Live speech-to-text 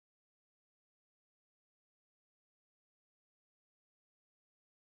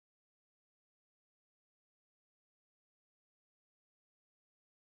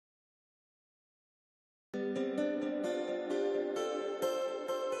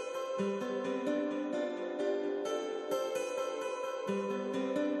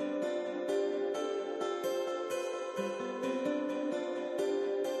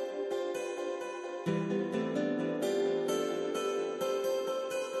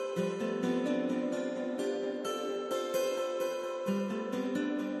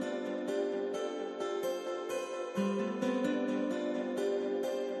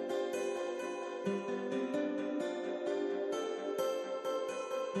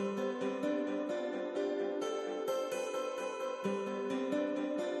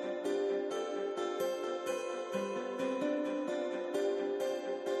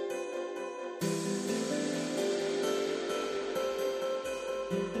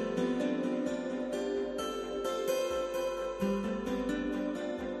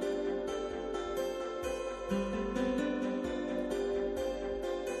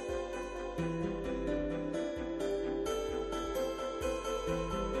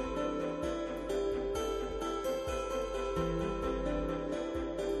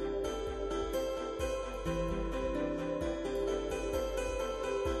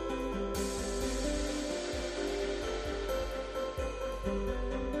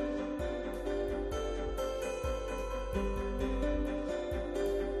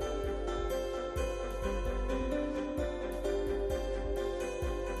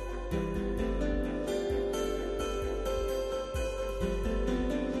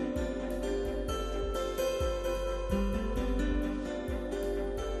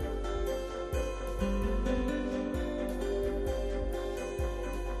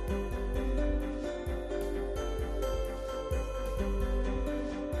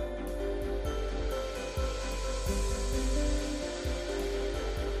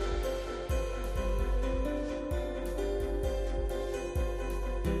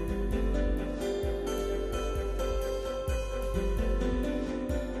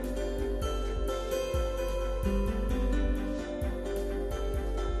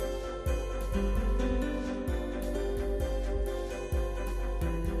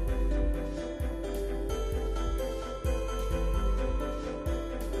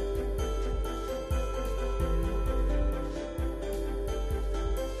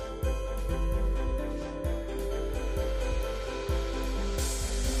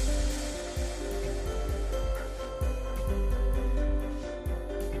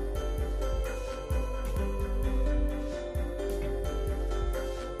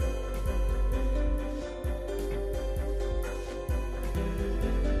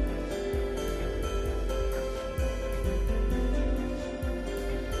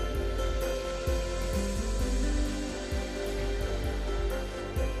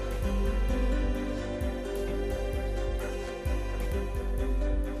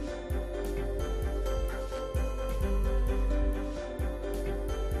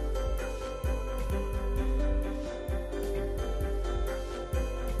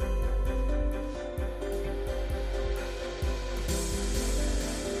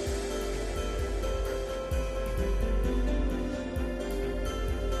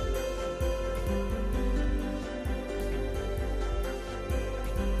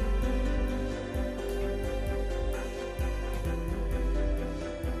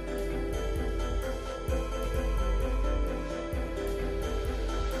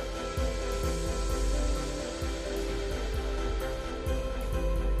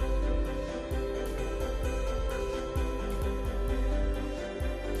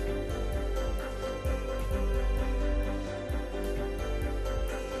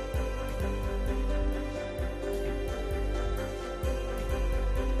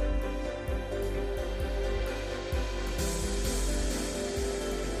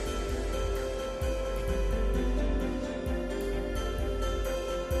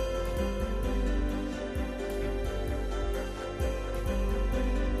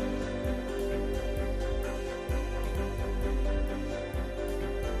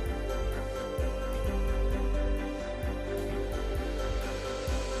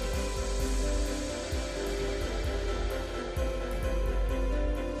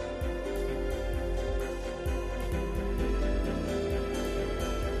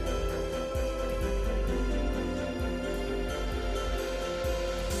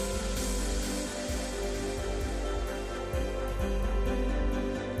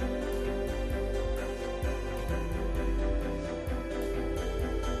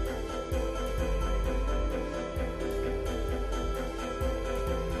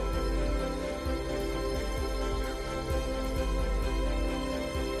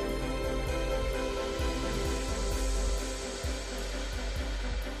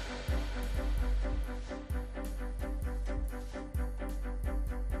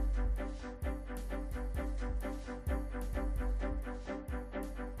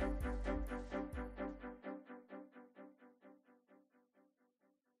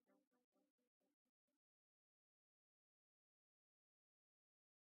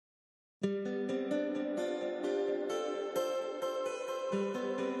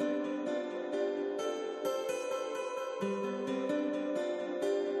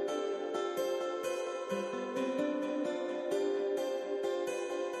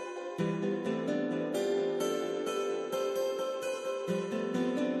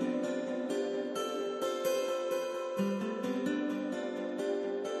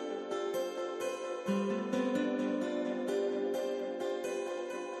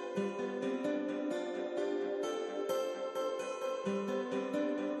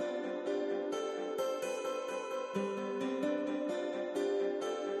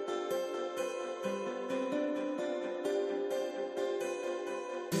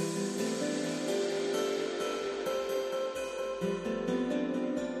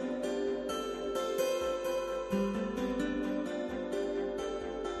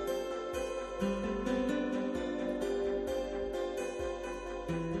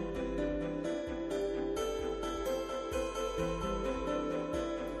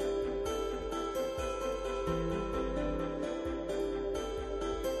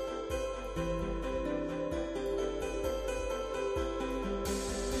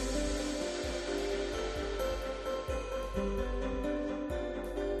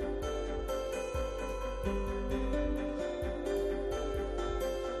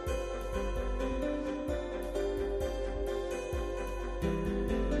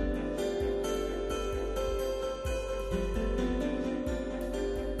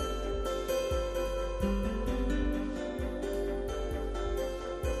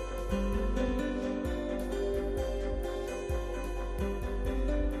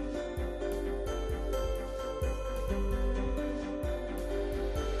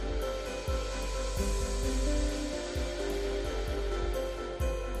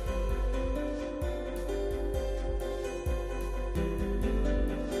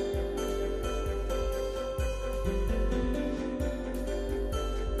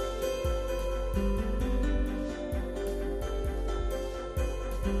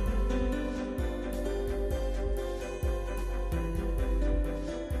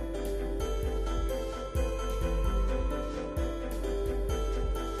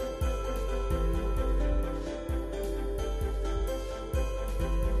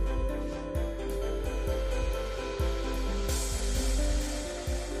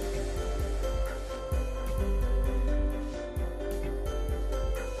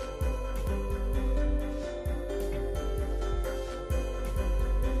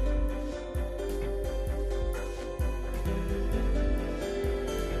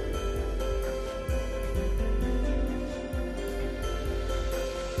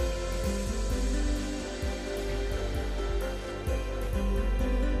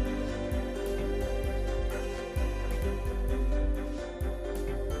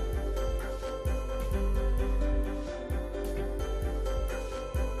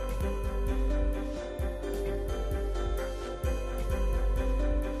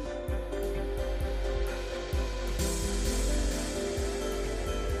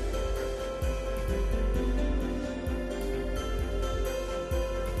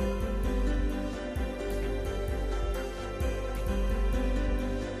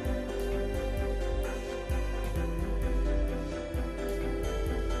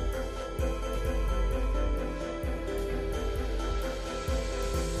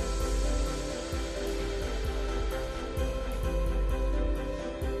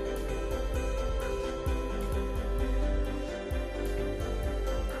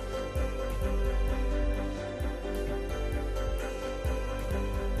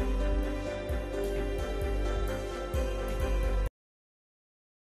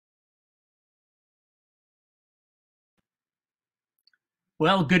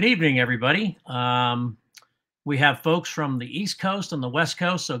Well, good evening, everybody. We have folks from the East Coast and the West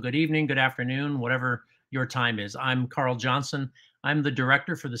Coast, so good evening, good afternoon, whatever your time is. I'm Carl Johnson. I'm the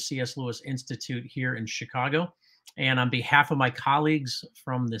director for the C.S. Lewis Institute here in Chicago. And on behalf of my colleagues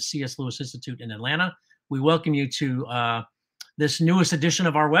from the C.S. Lewis Institute in Atlanta, we welcome you to this newest edition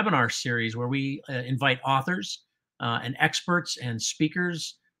of our webinar series where we invite authors and experts and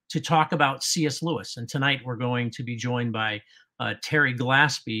speakers to talk about C.S. Lewis. And tonight we're going to be joined by Terry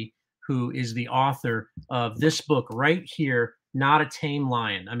Glaspey, who is the author of this book right here, Not a Tame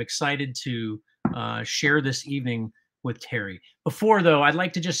Lion. I'm excited to share this evening with Terry. Before, though, I'd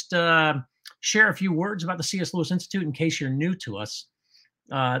like to just share a few words about the C.S. Lewis Institute in case you're new to us.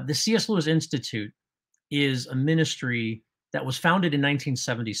 The C.S. Lewis Institute is a ministry that was founded in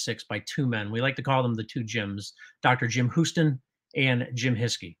 1976 by two men. We like to call them the two Jims, Dr. Jim Houston and Jim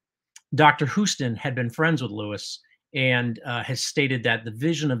Hiskey. Dr. Houston had been friends with Lewis and has stated that the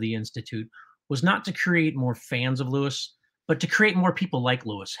vision of the Institute was not to create more fans of Lewis, but to create more people like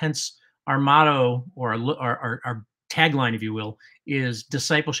Lewis. Hence, our motto, or our tagline, if you will, is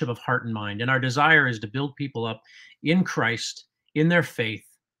discipleship of heart and mind. And our desire is to build people up in Christ, in their faith,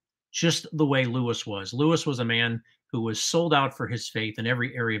 just the way Lewis was. Lewis was a man who was sold out for his faith in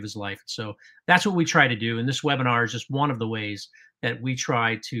every area of his life. So that's what we try to do. And this webinar is just one of the ways that we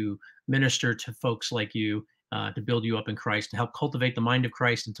try to minister to folks like you, to build you up in Christ, to help cultivate the mind of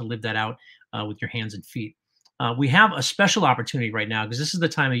Christ and to live that out with your hands and feet. We have a special opportunity right now because this is the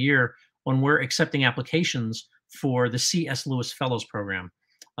time of year when we're accepting applications for the C.S. Lewis Fellows Program.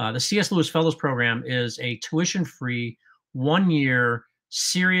 The C.S. Lewis Fellows Program is a tuition-free, one-year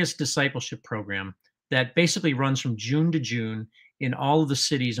serious discipleship program that basically runs from June to June in all of the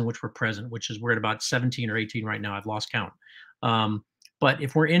cities in which we're present, which is we're at about 17 or 18 right now. I've lost count. But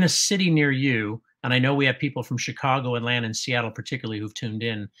if we're in a city near you, and I know we have people from Chicago, Atlanta, and Seattle particularly who've tuned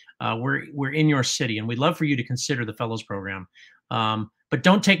in, we're in your city, and we'd love for you to consider the Fellows Program. But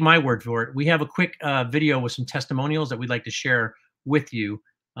don't take my word for it. We have a quick video with some testimonials that we'd like to share with you,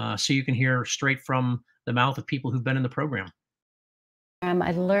 so you can hear straight from the mouth of people who've been in the program.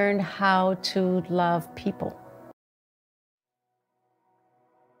 I learned how to love people.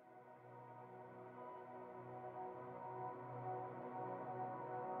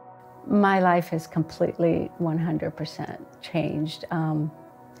 My life has completely 100% changed.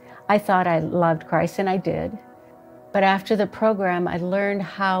 I thought I loved Christ, and I did. But after the program, I learned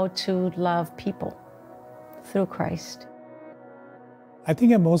how to love people through Christ. I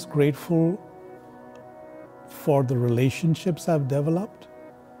think I'm most grateful for the relationships I've developed,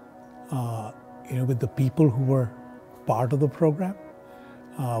 with the people who were part of the program.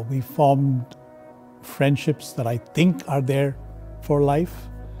 We formed friendships that I think are there for life.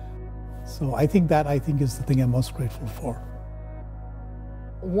 So I think is the thing I'm most grateful for.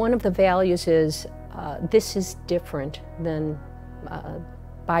 One of the values is this is different than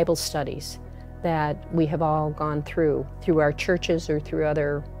Bible studies that we have all gone through our churches or through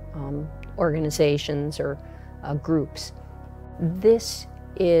other organizations or groups. This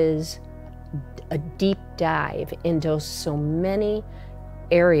is a deep dive into so many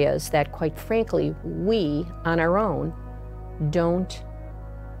areas that, quite frankly, we on our own don't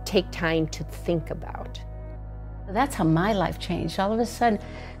take time to think about. That's how my life changed. All of a sudden,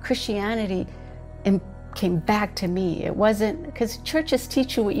 Christianity came back to me. It wasn't, because churches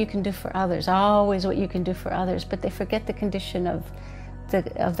teach you what you can do for others, always what you can do for others, but they forget the condition of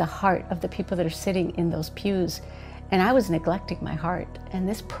the heart of the people that are sitting in those pews. And I was neglecting my heart. And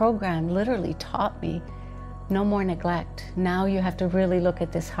this program literally taught me, no more neglect. Now you have to really look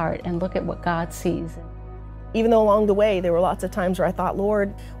at this heart and look at what God sees. Even though along the way, there were lots of times where I thought,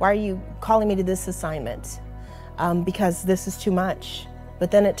 Lord, why are you calling me to this assignment? Because this is too much.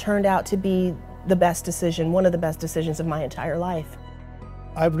 But then it turned out to be the best decision, one of the best decisions of my entire life.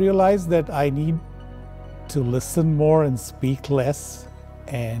 I've realized that I need to listen more and speak less.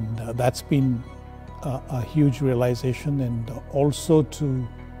 And that's been a huge realization, and also to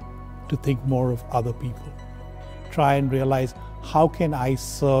think more of other people. Try and realize, how can I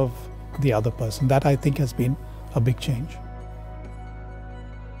serve the other person? That, I think, has been a big change.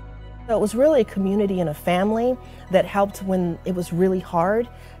 So it was really a community and a family that helped when it was really hard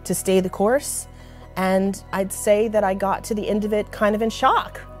to stay the course. And I'd say that I got to the end of it kind of in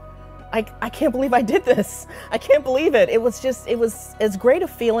shock. I can't believe I did this. I can't believe it. It was as great a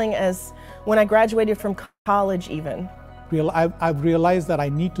feeling as when I graduated from college even. I've realized that I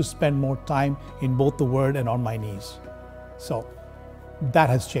need to spend more time in both the Word and on my knees. So that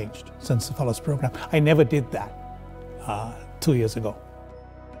has changed since the Fellows Program. I never did that 2 years ago.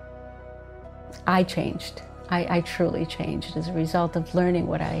 I changed. I truly changed as a result of learning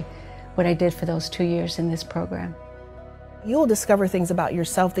what I did for those 2 years in this program. You'll discover things about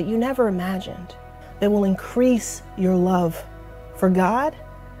yourself that you never imagined that will increase your love for God,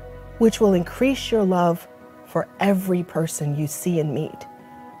 which will increase your love for every person you see and meet,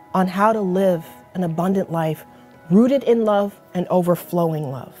 on how to live an abundant life rooted in love and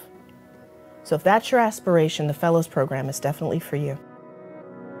overflowing love. So if that's your aspiration, the Fellows Program is definitely for you.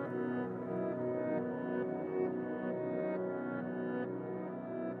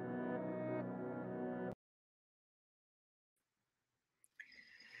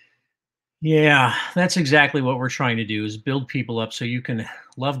 Yeah, that's exactly what we're trying to do, is build people up so you can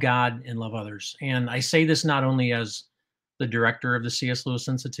love God and love others. And I say this not only as the director of the C.S. Lewis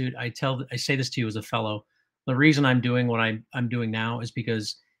Institute, I say this to you as a fellow. The reason I'm doing what I'm doing now is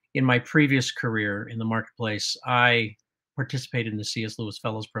because in my previous career in the marketplace, I participated in the C.S. Lewis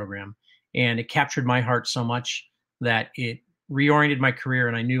Fellows Program, and it captured my heart so much that it reoriented my career,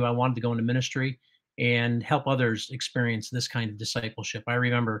 and I knew I wanted to go into ministry and help others experience this kind of discipleship. I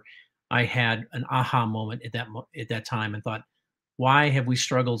remember I had an aha moment at that time and thought, why have we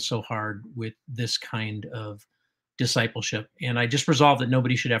struggled so hard with this kind of discipleship? And I just resolved that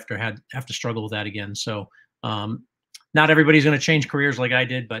nobody should have to struggle with that again. So not everybody's going to change careers like I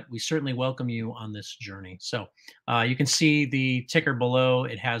did, but we certainly welcome you on this journey. So you can see the ticker below.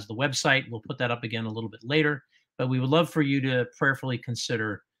 It has the website. We'll put that up again a little bit later, but we would love for you to prayerfully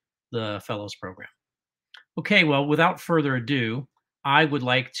consider the Fellows Program. Okay, well, without further ado, I would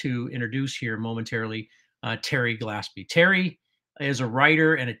like to introduce here momentarily Terry Glaspey. Terry is a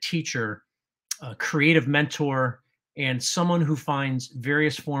writer and a teacher, a creative mentor, and someone who finds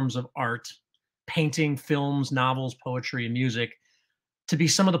various forms of art painting, films, novels, poetry, and music to be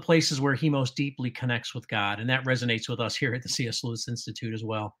some of the places where he most deeply connects with God. And that resonates with us here at the C.S. Lewis Institute as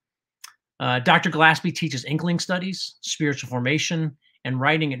well. Dr. Glaspey teaches Inkling studies, spiritual formation, and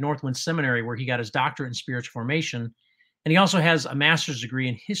writing at Northland Seminary, where he got his doctorate in spiritual formation. And he also has a master's degree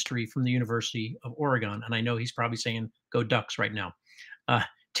in history from the University of Oregon. And I know he's probably saying, go Ducks right now.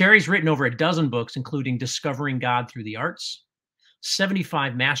 Terry's written over a dozen books, including Discovering God Through the Arts,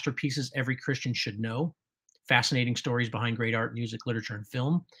 75 masterpieces every Christian should know, fascinating stories behind great art, music, literature, and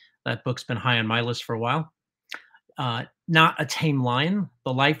film. That book's been high on my list for a while. Not a Tame Lion,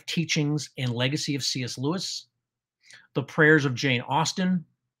 The Life, Teachings, and Legacy of C.S. Lewis, The Prayers of Jane Austen,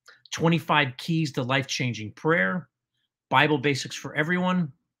 25 Keys to Life-Changing Prayer, Bible Basics for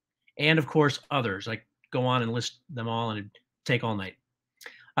Everyone, and of course, others. I go on and list them all and it'd take all night.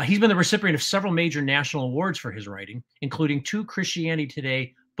 He's been the recipient of several major national awards for his writing, including 2 Christianity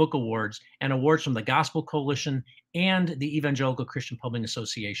Today Book Awards and awards from the Gospel Coalition and the Evangelical Christian Publishing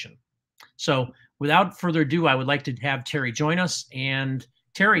Association. So without further ado, I would like to have Terry join us. And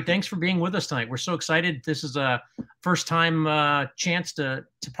Terry, thanks for being with us tonight. We're so excited. This is a first time chance to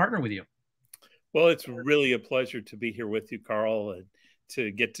partner with you. Well, it's really a pleasure to be here with you, Carl, and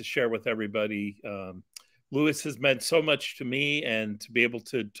to get to share with everybody. Lewis has meant so much to me, and to be able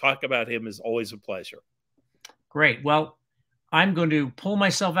to talk about him is always a pleasure. Great. Well, I'm going to pull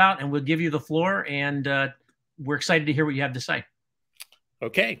myself out and we'll give you the floor, and we're excited to hear what you have to say.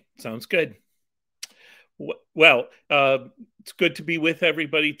 Okay, sounds good. Well, it's good to be with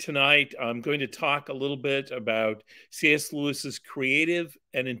everybody tonight. I'm going to talk a little bit about C.S. Lewis's creative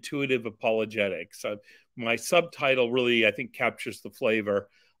and intuitive apologetics. My subtitle really, I think, captures the flavor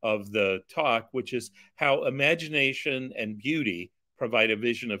of the talk, which is how imagination and beauty provide a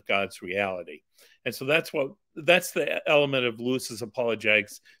vision of God's reality. And so that's the element of Lewis's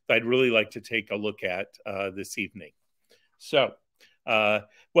apologetics that I'd really like to take a look at this evening. So,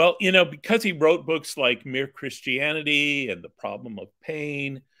 well, because he wrote books like Mere Christianity and The Problem of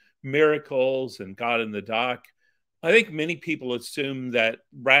Pain, Miracles, and God in the Dock, I think many people assume that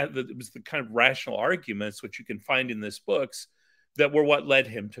it was the kind of rational arguments which you can find in these books that were what led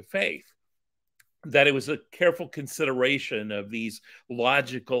him to faith. That it was a careful consideration of these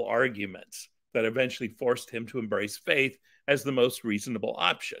logical arguments that eventually forced him to embrace faith as the most reasonable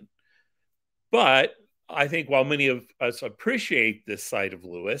option. But I think while many of us appreciate this side of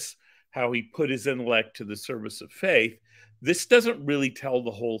Lewis, how he put his intellect to the service of faith, this doesn't really tell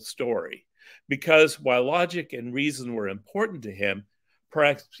the whole story. Because while logic and reason were important to him,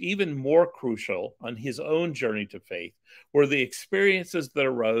 perhaps even more crucial on his own journey to faith were the experiences that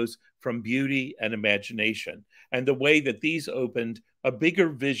arose from beauty and imagination, and the way that these opened a bigger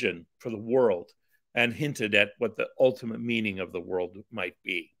vision for the world and hinted at what the ultimate meaning of the world might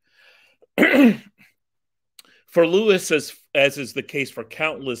be. For Lewis, as is the case for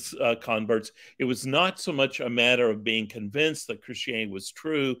countless converts, it was not so much a matter of being convinced that Christianity was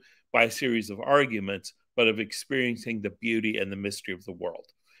true by a series of arguments, but of experiencing the beauty and the mystery of the world.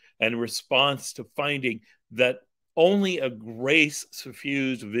 And in response to finding that only a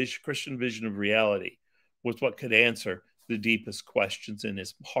grace-suffused Christian vision of reality was what could answer the deepest questions in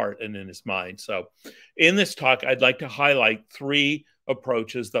his heart and in his mind. So in this talk, I'd like to highlight 3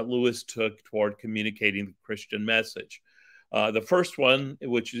 approaches that Lewis took toward communicating the Christian message. The first one,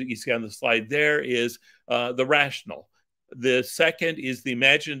 which you see on the slide there, is the rational. The second is the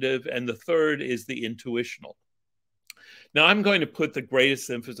imaginative, and the third is the intuitional. Now, I'm going to put the greatest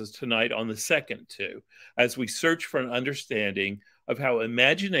emphasis tonight on the second 2, as we search for an understanding of how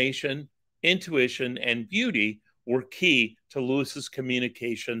imagination, intuition, and beauty were key to Lewis's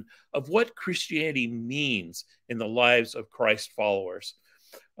communication of what Christianity means in the lives of Christ followers.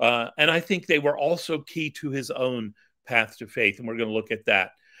 And I think they were also key to his own path to faith, and we're going to look at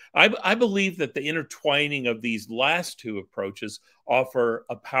that. I believe that the intertwining of these last 2 approaches offer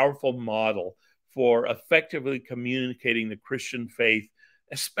a powerful model for effectively communicating the Christian faith,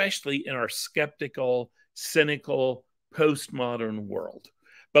 especially in our skeptical, cynical, postmodern world.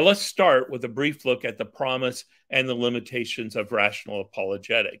 But let's start with a brief look at the promise and the limitations of rational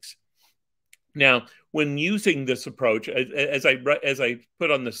apologetics. Now, when using this approach, as I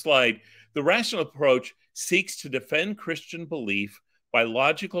put on the slide, the rational approach seeks to defend Christian belief by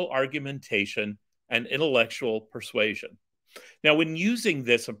logical argumentation and intellectual persuasion. Now, when using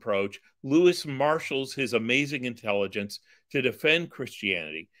this approach, Lewis marshals his amazing intelligence to defend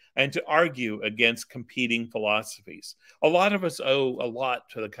Christianity and to argue against competing philosophies. A lot of us owe a lot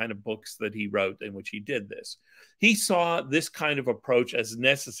to the kind of books that he wrote in which he did this. He saw this kind of approach as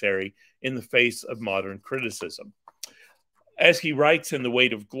necessary in the face of modern criticism. As he writes in The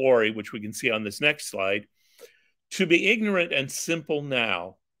Weight of Glory, which we can see on this next slide, to be ignorant and simple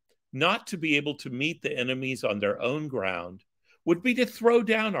now, not to be able to meet the enemies on their own ground, would be to throw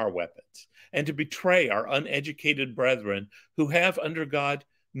down our weapons and to betray our uneducated brethren who have under God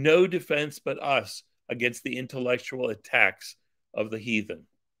no defense but us against the intellectual attacks of the heathen.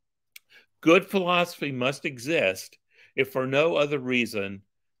 Good philosophy must exist, if for no other reason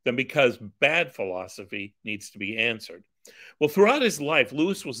than because bad philosophy needs to be answered. Well, throughout his life,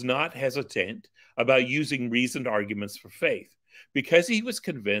 Lewis was not hesitant about using reasoned arguments for faith because he was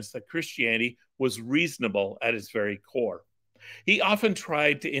convinced that Christianity was reasonable at its very core. He often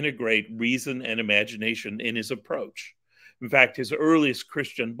tried to integrate reason and imagination in his approach. In fact, his earliest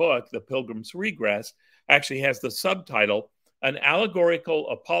Christian book, The Pilgrim's Regress, actually has the subtitle, An Allegorical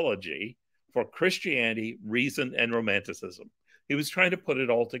Apology for Christianity, Reason, and Romanticism. He was trying to put it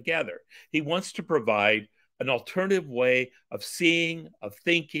all together. He wants to provide an alternative way of seeing, of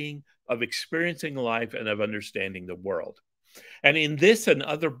thinking, of experiencing life, and of understanding the world. And in this and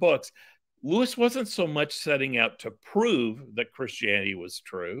other books, Lewis wasn't so much setting out to prove that Christianity was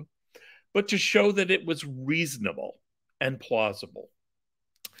true, but to show that it was reasonable and plausible.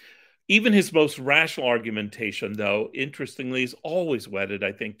 Even his most rational argumentation, though, interestingly, is always wedded,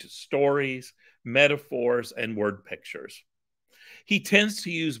 I think, to stories, metaphors, and word pictures. He tends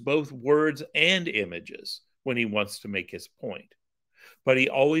to use both words and images when he wants to make his point, but he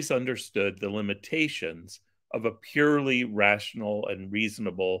always understood the limitations of a purely rational and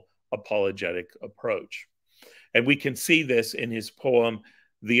reasonable apologetic approach. And we can see this in his poem,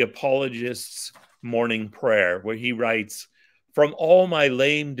 The Apologist's Morning Prayer, where he writes, "From all my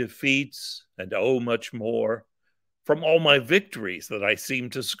lame defeats, and oh much more, from all my victories that I seem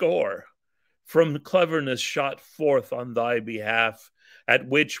to score, from cleverness shot forth on thy behalf, at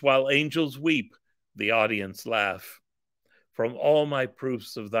which, while angels weep, the audience laugh, from all my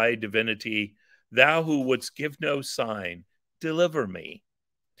proofs of thy divinity, thou who wouldst give no sign, deliver me.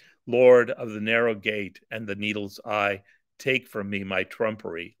 Lord of the narrow gate and the needle's eye, take from me my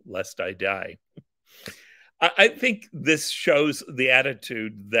trumpery, lest I die." I think this shows the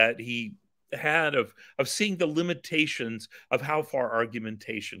attitude that he had of seeing the limitations of how far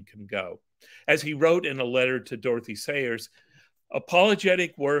argumentation can go. As he wrote in a letter to Dorothy Sayers,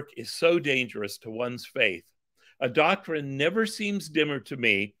 apologetic work is so dangerous to one's faith. A doctrine never seems dimmer to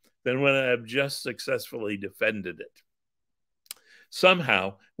me than when I have just successfully defended it.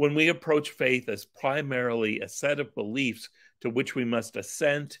 Somehow, when we approach faith as primarily a set of beliefs to which we must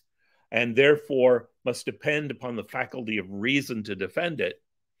assent and therefore must depend upon the faculty of reason to defend it,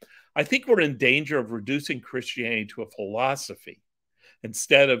 I think we're in danger of reducing Christianity to a philosophy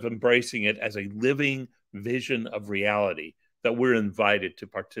instead of embracing it as a living vision of reality that we're invited to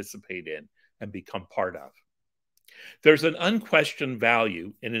participate in and become part of. There's an unquestioned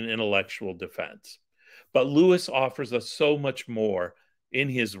value in an intellectual defense, but Lewis offers us so much more in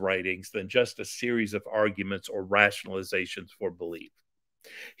his writings than just a series of arguments or rationalizations for belief.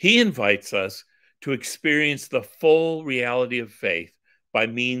 He invites us to experience the full reality of faith by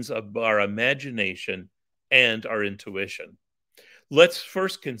means of our imagination and our intuition. Let's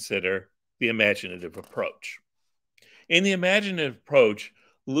first consider the imaginative approach. In the imaginative approach,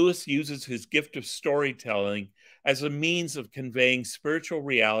 Lewis uses his gift of storytelling as a means of conveying spiritual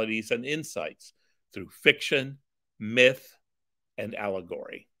realities and insights through fiction, myth, and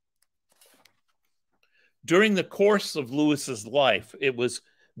allegory. During the course of Lewis's life, it was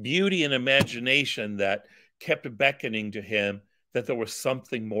beauty and imagination that kept beckoning to him that there was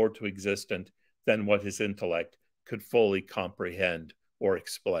something more to existence than what his intellect could fully comprehend or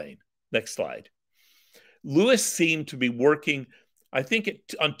explain. Next slide. Lewis seemed to be working, I think,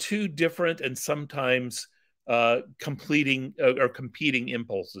 on two different and sometimes competing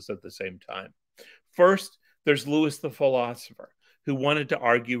impulses at the same time. First, there's Lewis the philosopher, who wanted to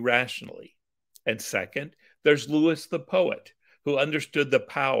argue rationally. And second, there's Lewis the poet, who understood the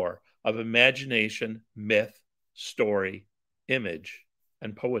power of imagination, myth, story, image,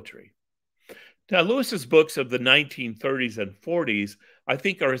 and poetry. Now, Lewis's books of the 1930s and 40s, I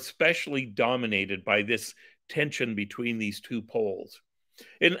think, are especially dominated by this tension between these two poles.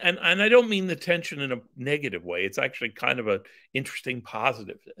 And I don't mean the tension in a negative way. It's actually kind of an interesting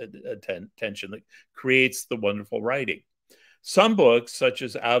positive tension that creates the wonderful writing. Some books, such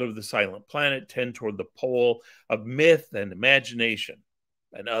as Out of the Silent Planet, tend toward the pole of myth and imagination,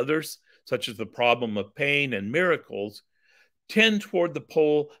 and others, such as The Problem of Pain and Miracles, tend toward the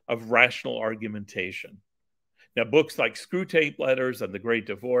pole of rational argumentation. Now, books like Screwtape Letters and The Great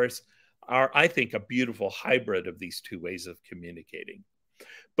Divorce are, I think, a beautiful hybrid of these two ways of communicating.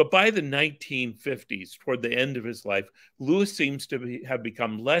 But by the 1950s, toward the end of his life, Lewis seems to have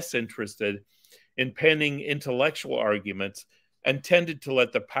become less interested in penning intellectual arguments and tended to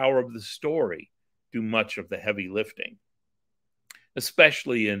let the power of the story do much of the heavy lifting,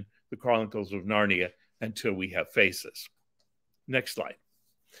 especially in the Chronicles of Narnia, Until We Have Faces. Next slide.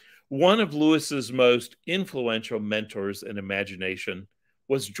 One of Lewis's most influential mentors in imagination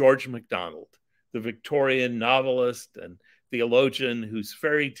was George MacDonald, the Victorian novelist and theologian whose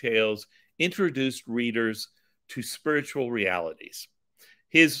fairy tales introduced readers to spiritual realities.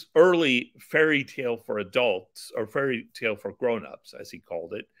 His early fairy tale for adults, or fairy tale for grown-ups, as he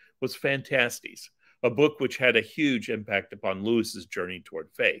called it, was Phantastes, a book which had a huge impact upon Lewis's journey toward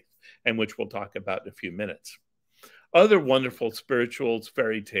faith, and which we'll talk about in a few minutes. Other wonderful spirituals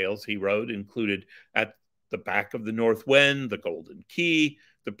fairy tales he wrote included At the Back of the North Wind, The Golden Key,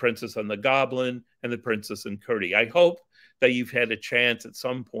 The Princess and the Goblin, and The Princess and Curdie. I hope that you've had a chance at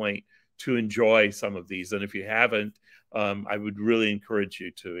some point to enjoy some of these. And if you haven't, I would really encourage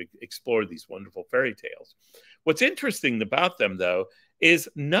you to explore these wonderful fairy tales. What's interesting about them, though, is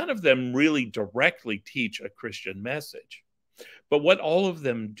none of them really directly teach a Christian message. But what all of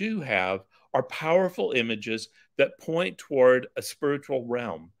them do have are powerful images that point toward a spiritual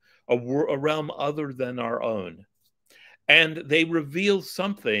realm, a realm other than our own. And they reveal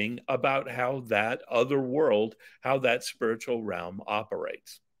something about how that other world, how that spiritual realm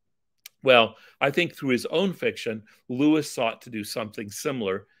operates. Well, I think through his own fiction, Lewis sought to do something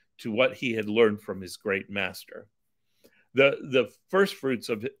similar to what he had learned from his great master. The first fruits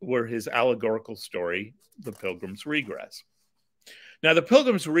of it were his allegorical story, The Pilgrim's Regress. Now, The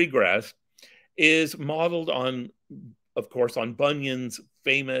Pilgrim's Regress is modeled on, of course, on Bunyan's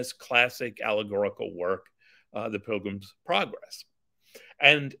famous classic allegorical work, The Pilgrim's Progress.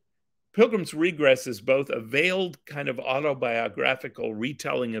 And Pilgrim's Regress is both a veiled kind of autobiographical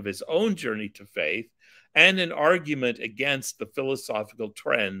retelling of his own journey to faith and an argument against the philosophical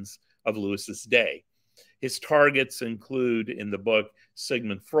trends of Lewis's day. His targets include, in the book,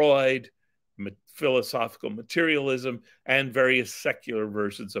 Sigmund Freud, philosophical materialism, and various secular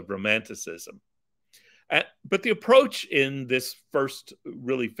versions of romanticism. But the approach in this first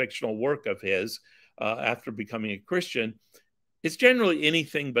really fictional work of his, after becoming a Christian, is generally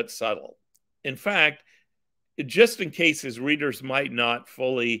anything but subtle. In fact, just in case his readers might not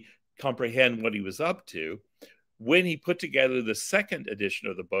fully comprehend what he was up to, when he put together the second edition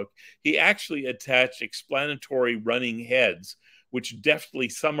of the book, he actually attached explanatory running heads, which deftly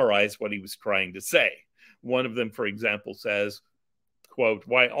summarize what he was trying to say. One of them, for example, says, quote,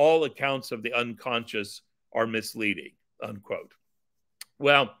 "Why all accounts of the unconscious are misleading," unquote.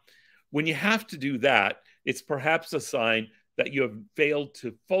 Well, when you have to do that, it's perhaps a sign that you have failed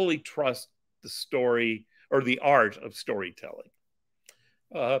to fully trust the story or the art of storytelling.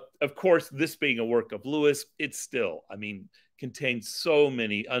 Of course, this being a work of Lewis, it still, contains so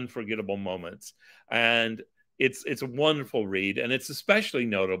many unforgettable moments. And it's a wonderful read. And it's especially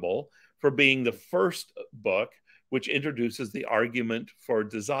notable for being the first book which introduces the argument for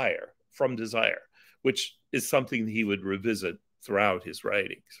desire, from desire, which is something he would revisit throughout his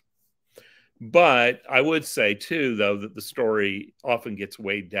writings. But I would say, too, though, that the story often gets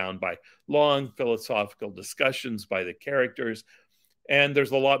weighed down by long philosophical discussions by the characters, and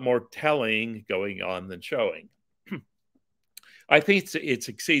there's a lot more telling going on than showing. I think it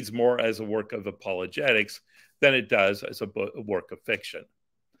succeeds more as a work of apologetics than it does as a work of fiction.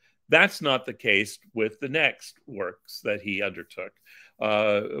 That's not the case with the next works that he undertook,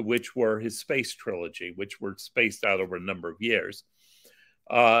 which were his space trilogy, which were spaced out over a number of years.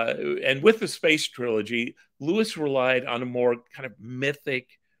 And with the space trilogy, Lewis relied on a more kind of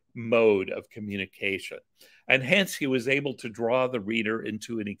mythic mode of communication. And hence he was able to draw the reader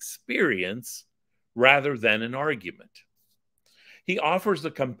into an experience rather than an argument. He offers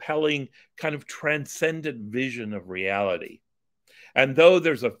a compelling kind of transcendent vision of reality. And though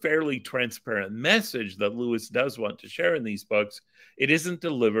there's a fairly transparent message that Lewis does want to share in these books, it isn't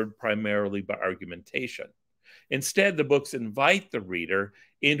delivered primarily by argumentation. Instead, the books invite the reader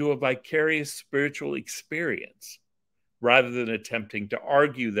into a vicarious spiritual experience rather than attempting to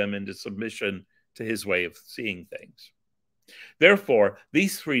argue them into submission to his way of seeing things. Therefore,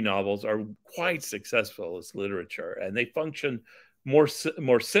 these three novels are quite successful as literature, and they function more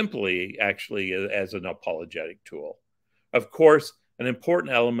simply, actually, as an apologetic tool. Of course, an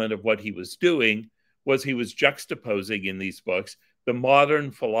important element of what he was doing was he was juxtaposing in these books the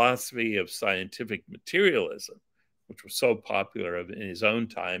modern philosophy of scientific materialism, which was so popular in his own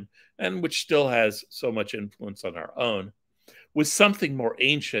time and which still has so much influence on our own, with something more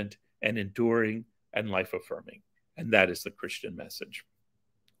ancient and enduring and life-affirming. And that is the Christian message.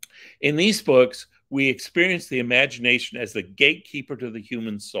 In these books, we experience the imagination as the gatekeeper to the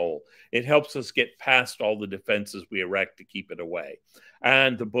human soul. It helps us get past all the defenses we erect to keep it away.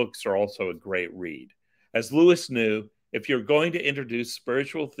 And the books are also a great read. As Lewis knew, if you're going to introduce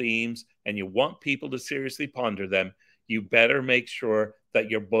spiritual themes and you want people to seriously ponder them, you better make sure that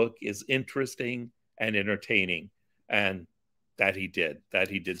your book is interesting and entertaining. And that he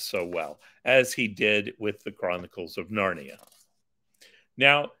did so well, as he did with the Chronicles of Narnia.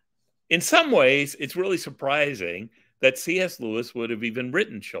 Now, in some ways, it's really surprising that C.S. Lewis would have even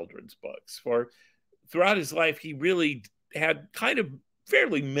written children's books, for throughout his life, he really had kind of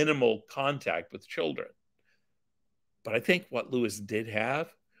fairly minimal contact with children. But I think what Lewis did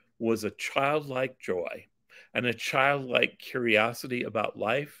have was a childlike joy and a childlike curiosity about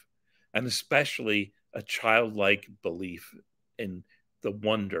life, and especially a childlike belief in the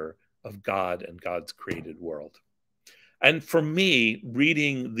wonder of God and God's created world. And for me,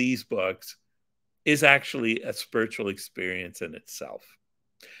 reading these books is actually a spiritual experience in itself.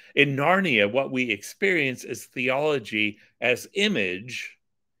 In Narnia, what we experience is theology as image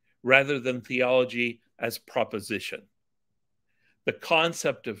rather than theology as proposition. The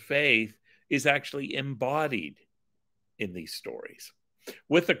concept of faith is actually embodied in these stories.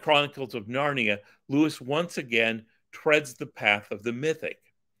 With the Chronicles of Narnia, Lewis once again treads the path of the mythic.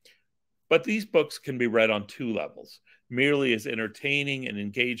 But these books can be read on two levels: merely as entertaining and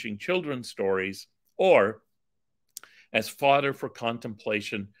engaging children's stories, or as fodder for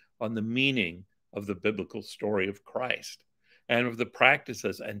contemplation on the meaning of the biblical story of Christ and of the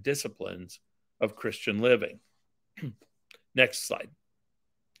practices and disciplines of Christian living. Next slide.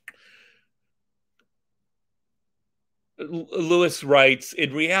 Lewis writes,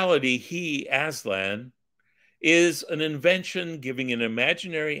 in reality, he, Aslan, is an invention giving an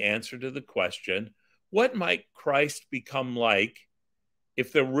imaginary answer to the question, what might Christ become like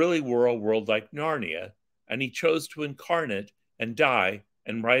if there really were a world like Narnia, and he chose to incarnate and die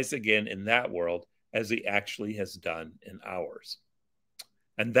and rise again in that world as he actually has done in ours?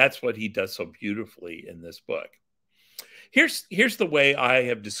 And that's what he does so beautifully in this book. Here's the way I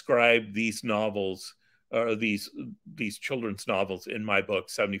have described these novels, or these children's novels in my book,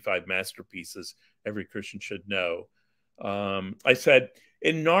 75 Masterpieces Every Christian Should Know. I said,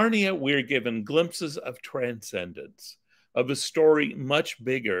 in Narnia, we're given glimpses of transcendence, of a story much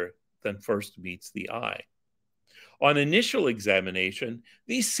bigger than first meets the eye. On initial examination,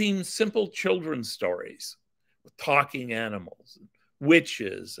 these seem simple children's stories with talking animals, and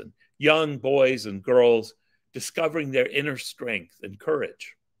witches, and young boys and girls discovering their inner strength and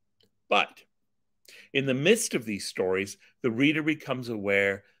courage. But in the midst of these stories, the reader becomes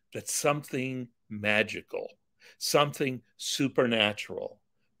aware that something magical, something supernatural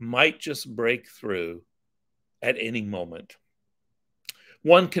might just break through at any moment.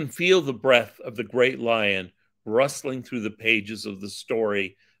 One can feel the breath of the great lion rustling through the pages of the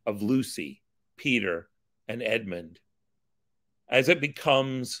story of Lucy, Peter, and Edmund, as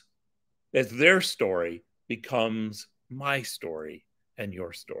their story becomes my story and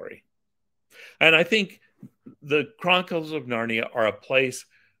your story. And I think the Chronicles of Narnia are a place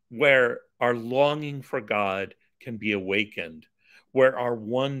where our longing for God can be awakened, where our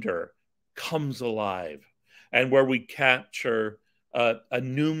wonder comes alive, and where we capture a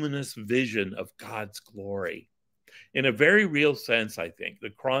numinous vision of God's glory. In a very real sense, I think the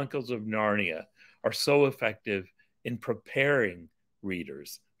Chronicles of Narnia are so effective in preparing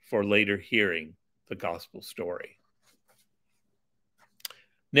readers for later hearing the gospel story.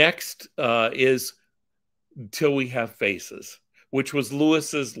 Next is Till We Have Faces, which was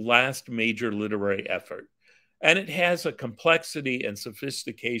Lewis's last major literary effort. And it has a complexity and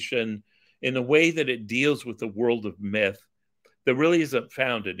sophistication in a way that it deals with the world of myth that really isn't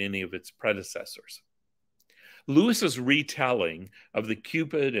found in any of its predecessors. Lewis's retelling of the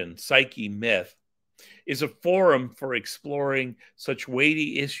Cupid and Psyche myth is a forum for exploring such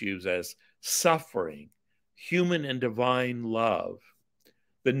weighty issues as suffering, human and divine love,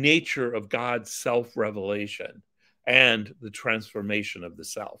 the nature of God's self-revelation, and the transformation of the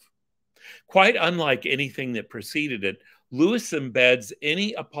self. Quite unlike anything that preceded it, Lewis embeds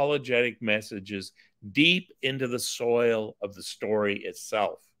any apologetic messages deep into the soil of the story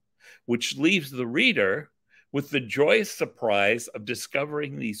itself, which leaves the reader with the joyous surprise of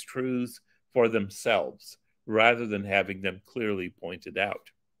discovering these truths for themselves, rather than having them clearly pointed out.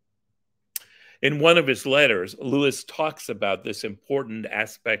 In one of his letters, Lewis talks about this important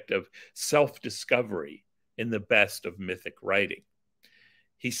aspect of self-discovery in the best of mythic writing.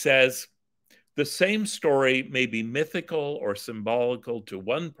 He says, the same story may be mythical or symbolical to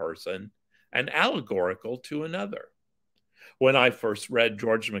one person and allegorical to another. When I first read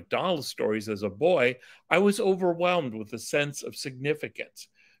George MacDonald's stories as a boy, I was overwhelmed with a sense of significance,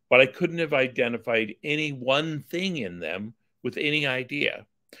 but I couldn't have identified any one thing in them with any idea,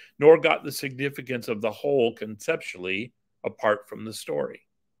 nor got the significance of the whole conceptually apart from the story.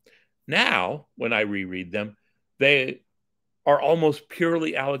 Now, when I reread them, they are almost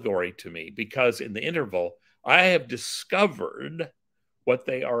purely allegory to me because in the interval, I have discovered what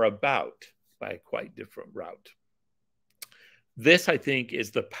they are about by a quite different route. This, I think,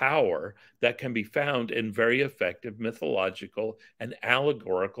 is the power that can be found in very effective mythological and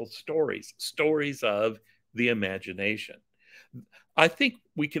allegorical stories, stories of the imagination. I think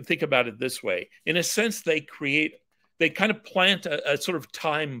we can think about it this way. In a sense, they kind of plant a sort of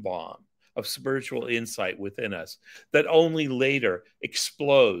time bomb of spiritual insight within us that only later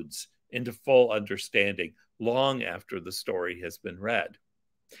explodes into full understanding long after the story has been read.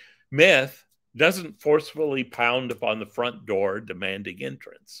 Myth doesn't forcefully pound upon the front door demanding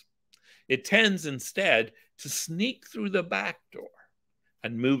entrance. It tends instead to sneak through the back door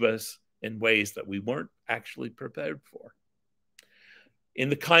and move us in ways that we weren't actually prepared for. In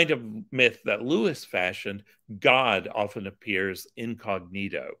the kind of myth that Lewis fashioned, God often appears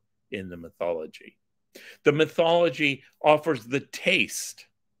incognito in the mythology. The mythology offers the taste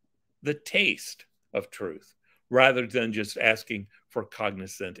of truth, rather than just asking for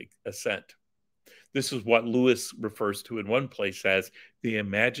cognizant assent. This is what Lewis refers to in one place as the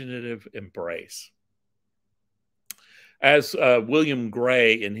imaginative embrace. As William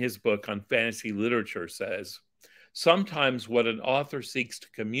Gray in his book on fantasy literature says, sometimes what an author seeks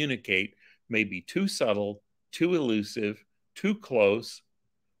to communicate may be too subtle, too elusive, too close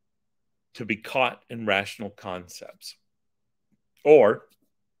to be caught in rational concepts. Or,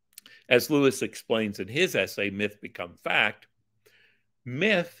 as Lewis explains in his essay, Myth Become Fact,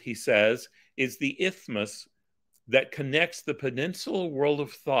 myth, he says, is the isthmus that connects the peninsular world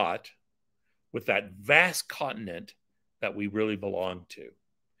of thought with that vast continent that we really belong to.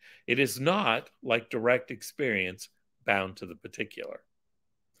 It is not, like direct experience, bound to the particular.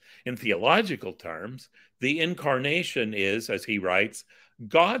 In theological terms, the incarnation is, as he writes,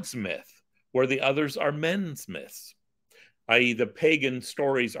 God's myth, where the others are men's myths, i.e., the pagan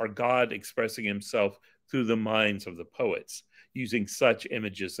stories are God expressing himself through the minds of the poets, using such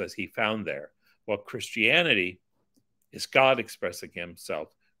images as he found there, while Christianity is God expressing himself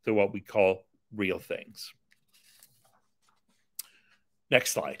through what we call real things.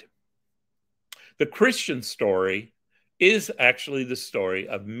 Next slide. The Christian story is actually the story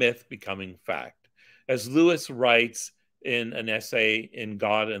of myth becoming fact. As Lewis writes in an essay in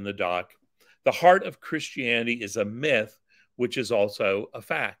God and the Dock, the heart of Christianity is a myth, which is also a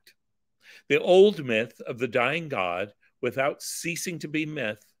fact. The old myth of the dying God, without ceasing to be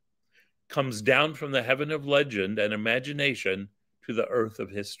myth, comes down from the heaven of legend and imagination to the earth of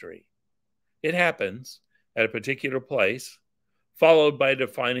history. It happens at a particular place, followed by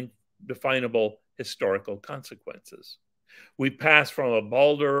definable historical consequences. We pass from a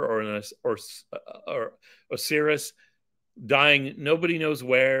Balder or Osiris dying nobody knows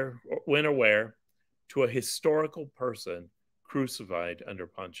where, when or where, to a historical person crucified under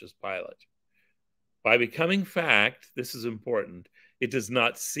Pontius Pilate. By becoming fact, this is important, it does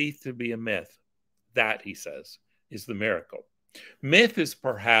not cease to be a myth. That, he says, is the miracle. Myth is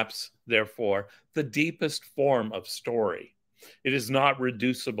perhaps, therefore, the deepest form of story. It is not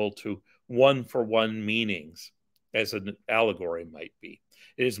reducible to one-for-one meanings, as an allegory might be.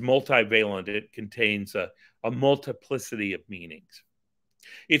 It is multivalent. It contains a multiplicity of meanings.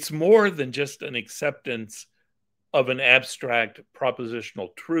 It's more than just an acceptance of an abstract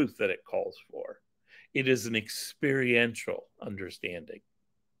propositional truth that it calls for. It is an experiential understanding.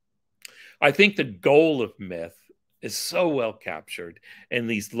 I think the goal of myth is so well captured in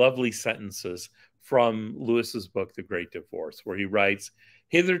these lovely sentences from Lewis's book, The Great Divorce, where he writes,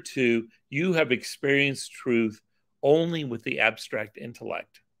 "Hitherto you have experienced truth only with the abstract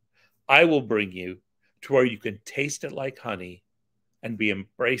intellect. I will bring you to where you can taste it like honey and be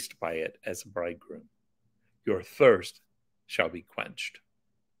embraced by it as a bridegroom. Your thirst shall be quenched."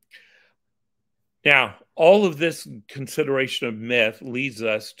 Now, all of this consideration of myth leads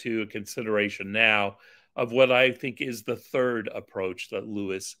us to a consideration now of what I think is the third approach that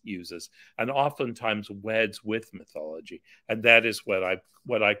Lewis uses and oftentimes weds with mythology, and that is what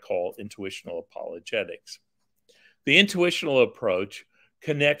I call intuitional apologetics. The intuitional approach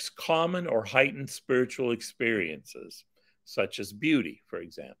connects common or heightened spiritual experiences, such as beauty, for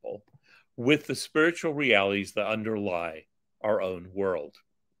example, with the spiritual realities that underlie our own world.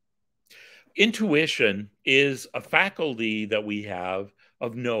 Intuition is a faculty that we have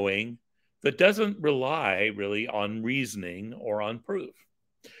of knowing that doesn't rely really on reasoning or on proof.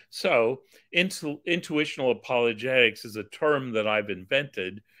 So, intuitional apologetics is a term that I've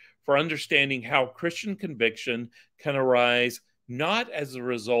invented for understanding how Christian conviction can arise not as a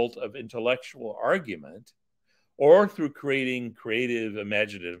result of intellectual argument or through creating creative,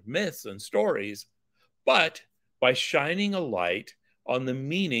 imaginative myths and stories, but by shining a light on the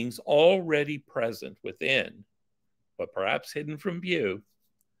meanings already present within, but perhaps hidden from view,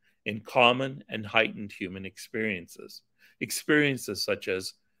 in common and heightened human experiences. Experiences such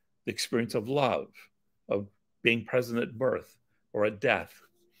as the experience of love, of being present at birth or at death,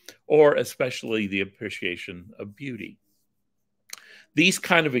 or especially the appreciation of beauty. These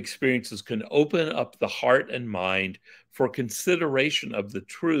kind of experiences can open up the heart and mind for consideration of the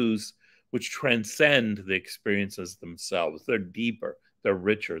truths which transcend the experiences themselves. They're deeper, they're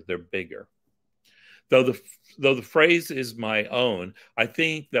richer, they're bigger. Though the phrase is my own, I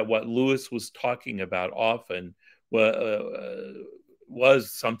think that what Lewis was talking about often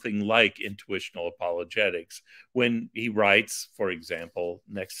was something like intuitional apologetics when he writes, for example,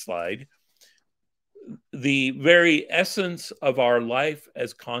 next slide, the very essence of our life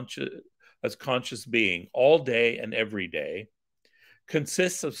as conscious being all day and every day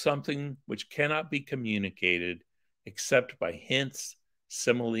consists of something which cannot be communicated except by hints,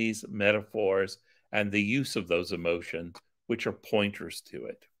 similes, metaphors, and the use of those emotions, which are pointers to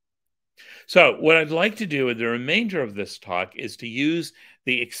it. So what I'd like to do in the remainder of this talk is to use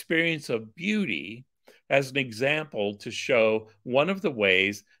the experience of beauty as an example to show one of the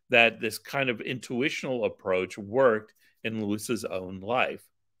ways that this kind of intuitional approach worked in Lewis's own life,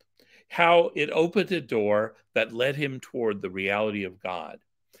 how it opened a door that led him toward the reality of God,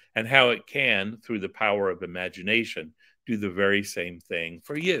 and how it can, through the power of imagination, do the very same thing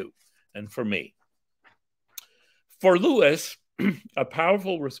for you and for me. For Lewis, a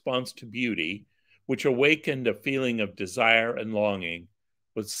powerful response to beauty, which awakened a feeling of desire and longing,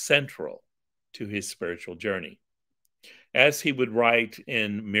 was central to his spiritual journey. As he would write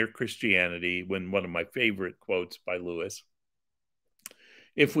in Mere Christianity, when one of my favorite quotes by Lewis,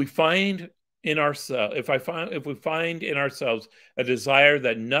 if we find in ourselves a desire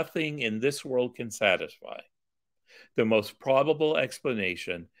that nothing in this world can satisfy, the most probable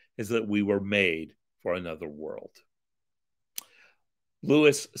explanation is that we were made for another world.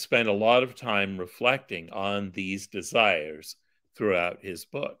 Lewis spent a lot of time reflecting on these desires throughout his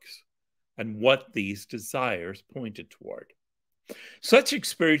books and what these desires pointed toward. Such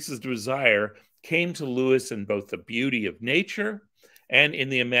experiences of desire came to Lewis in both the beauty of nature and in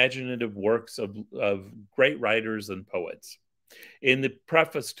the imaginative works of great writers and poets. In the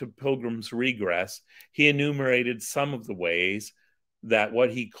preface to Pilgrim's Regress, he enumerated some of the ways that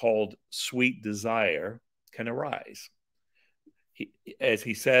what he called sweet desire can arise. As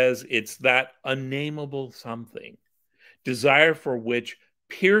he says, it's that unnameable something, desire for which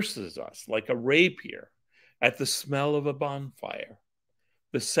pierces us like a rapier at the smell of a bonfire,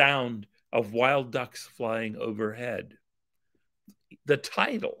 the sound of wild ducks flying overhead, the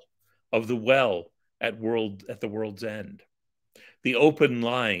title of the well at the world's end, the open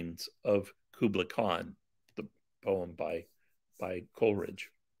lines of Kubla Khan, the poem by Coleridge,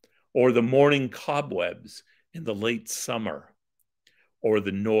 or the morning cobwebs in the late summer, or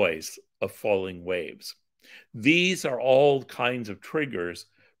the noise of falling waves. These are all kinds of triggers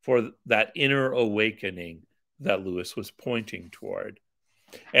for that inner awakening that Lewis was pointing toward.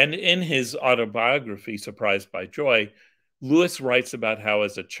 And in his autobiography, Surprised by Joy, Lewis writes about how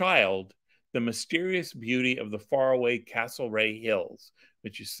as a child, the mysterious beauty of the faraway Castlereagh Hills,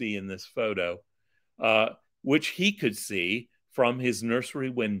 which you see in this photo, which he could see from his nursery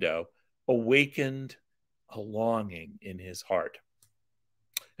window, awakened a longing in his heart.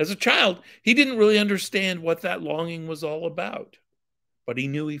 As a child, he didn't really understand what that longing was all about, but he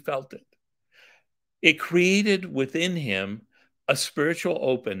knew he felt it. It created within him a spiritual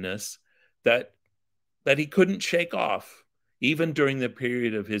openness that he couldn't shake off, even during the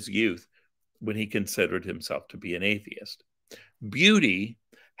period of his youth when he considered himself to be an atheist. Beauty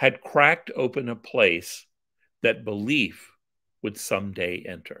had cracked open a place that belief would someday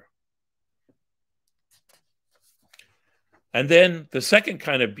enter. And then the second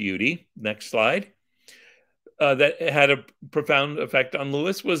kind of beauty, next slide, that had a profound effect on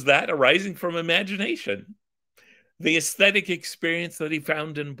Lewis was that arising from imagination, the aesthetic experience that he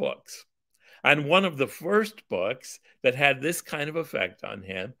found in books. And one of the first books that had this kind of effect on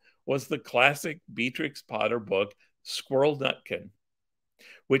him was the classic Beatrix Potter book, Squirrel Nutkin,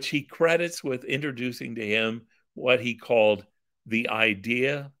 which he credits with introducing to him what he called the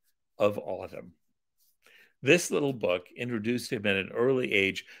idea of autumn. This little book introduced him at an early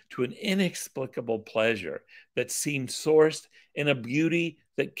age to an inexplicable pleasure that seemed sourced in a beauty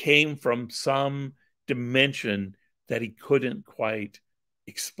that came from some dimension that he couldn't quite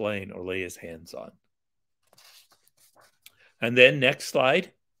explain or lay his hands on. And then, next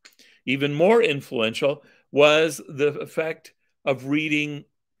slide, even more influential was the effect of reading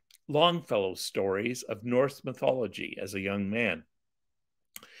Longfellow's stories of Norse mythology as a young man.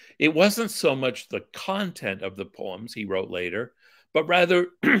 It wasn't so much the content of the poems he wrote later, but rather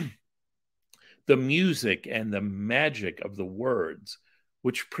the music and the magic of the words,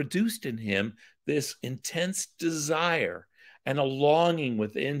 which produced in him this intense desire and a longing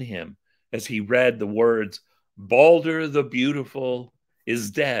within him as he read the words, "Balder the Beautiful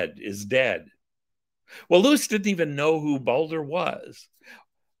is dead, is dead." Well, Lewis didn't even know who Balder was,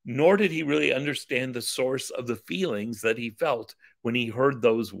 nor did he really understand the source of the feelings that he felt when he heard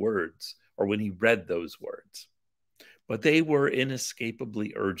those words or when he read those words. But they were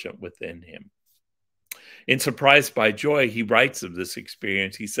inescapably urgent within him. In Surprised by Joy, he writes of this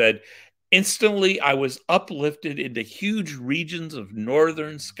experience. He said, "Instantly I was uplifted into huge regions of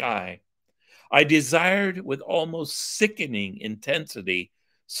northern sky. I desired with almost sickening intensity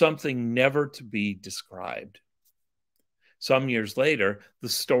something never to be described." Some years later, the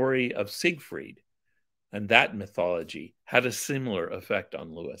story of Siegfried and that mythology had a similar effect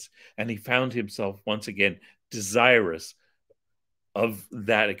on Lewis, and he found himself once again desirous of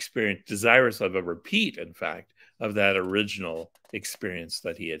that experience, desirous of a repeat, in fact, of that original experience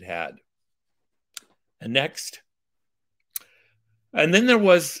that he had had. And next. And then there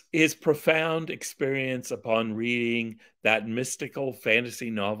was his profound experience upon reading that mystical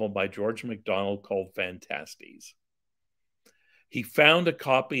fantasy novel by George MacDonald called Phantastes. He found a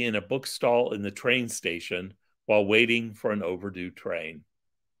copy in a bookstall in the train station while waiting for an overdue train.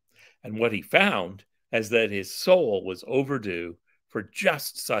 And what he found is that his soul was overdue for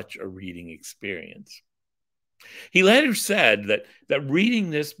just such a reading experience. He later said that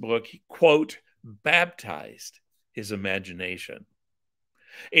reading this book, quote, baptized his imagination.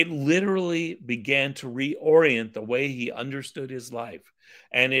 It literally began to reorient the way he understood his life,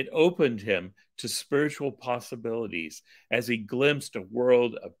 and it opened him to spiritual possibilities as he glimpsed a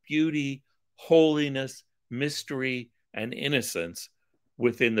world of beauty, holiness, mystery, and innocence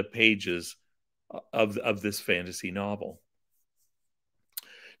within the pages of this fantasy novel.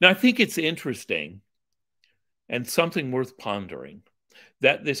 Now, I think it's interesting and something worth pondering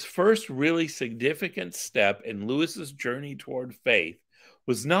that this first really significant step in Lewis's journey toward faith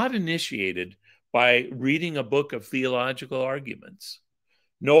was not initiated by reading a book of theological arguments,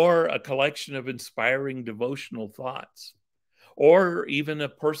 nor a collection of inspiring devotional thoughts, or even a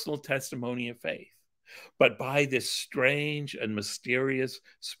personal testimony of faith, but by this strange and mysterious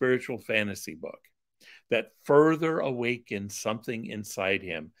spiritual fantasy book that further awakened something inside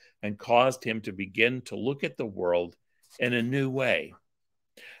him and caused him to begin to look at the world in a new way.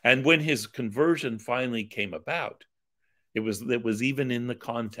 And when his conversion finally came about, it was even in the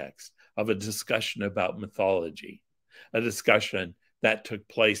context of a discussion about mythology, a discussion that took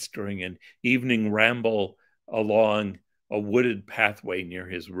place during an evening ramble along a wooded pathway near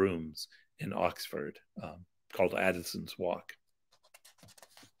his rooms in Oxford called Addison's Walk.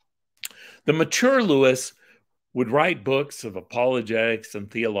 The mature Lewis would write books of apologetics and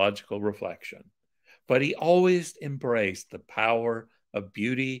theological reflection, but he always embraced the power of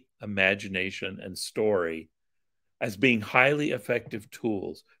beauty, imagination, and story as being highly effective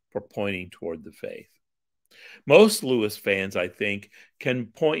tools for pointing toward the faith. Most Lewis fans, I think, can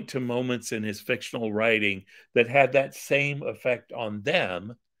point to moments in his fictional writing that had that same effect on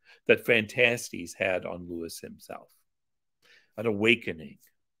them that Phantastes had on Lewis himself. An awakening,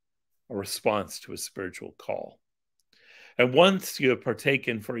 a response to a spiritual call. And once you have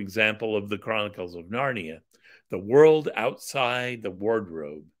partaken, for example, of the Chronicles of Narnia, the world outside the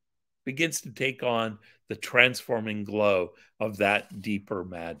wardrobe begins to take on the transforming glow of that deeper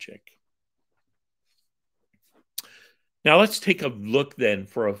magic. Now let's take a look then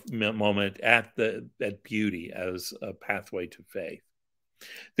for a moment at beauty as a pathway to faith.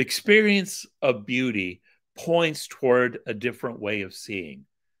 The experience of beauty points toward a different way of seeing.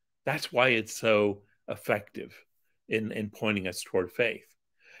 That's why it's so effective in pointing us toward faith.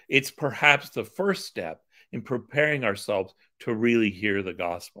 It's perhaps the first step in preparing ourselves to really hear the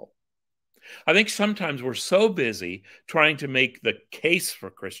gospel. I think sometimes we're so busy trying to make the case for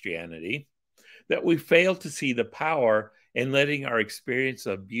Christianity that we fail to see the power in letting our experience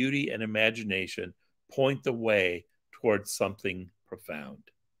of beauty and imagination point the way towards something profound.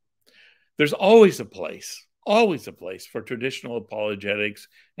 There's always a place always a place for traditional apologetics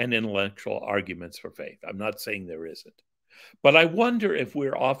and intellectual arguments for faith. I'm not saying there isn't. But I wonder if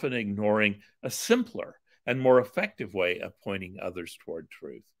we're often ignoring a simpler and more effective way of pointing others toward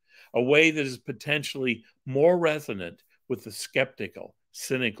truth, a way that is potentially more resonant with the skeptical,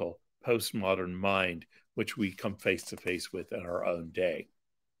 cynical, postmodern mind, which we come face to face with in our own day.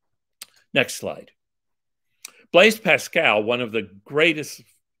 Next slide. Blaise Pascal, one of the greatest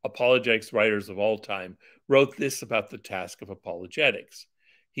apologetics writers of all time, wrote this about the task of apologetics.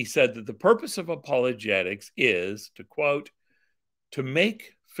 He said that the purpose of apologetics is, to quote, to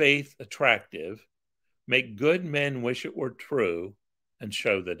make faith attractive, make good men wish it were true, and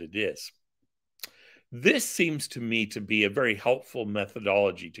show that it is. This seems to me to be a very helpful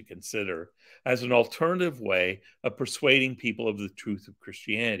methodology to consider as an alternative way of persuading people of the truth of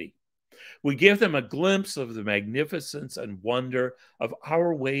Christianity. We give them a glimpse of the magnificence and wonder of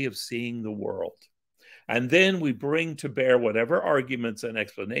our way of seeing the world. And then we bring to bear whatever arguments and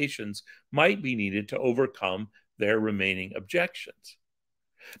explanations might be needed to overcome their remaining objections.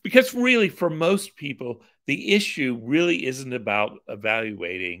 Because really, for most people, the issue really isn't about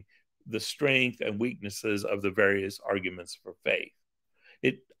evaluating the strength and weaknesses of the various arguments for faith.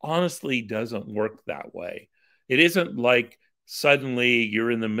 It honestly doesn't work that way. It isn't like suddenly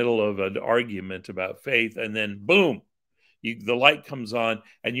you're in the middle of an argument about faith and then boom, the light comes on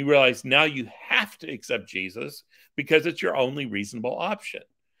and you realize now you have to accept Jesus because it's your only reasonable option.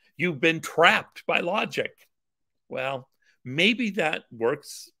 You've been trapped by logic. Well, maybe that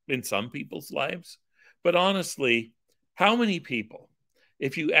works in some people's lives, but honestly, how many people,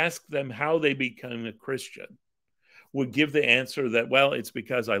 if you ask them how they become a Christian, would give the answer that, well, it's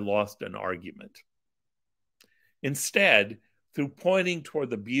because I lost an argument? Instead, through pointing toward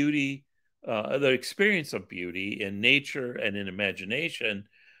the beauty, the experience of beauty in nature and in imagination,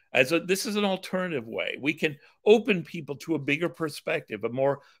 this is an alternative way. We can open people to a bigger perspective, a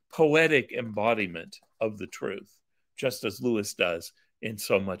more poetic embodiment of the truth, just as Lewis does in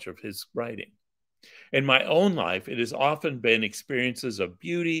so much of his writing. In my own life, it has often been experiences of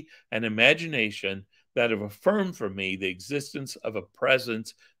beauty and imagination that have affirmed for me the existence of a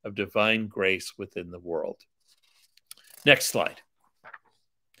presence of divine grace within the world. Next slide.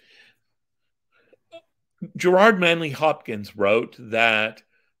 Gerard Manley Hopkins wrote that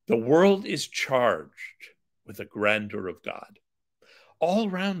the world is charged with the grandeur of God. All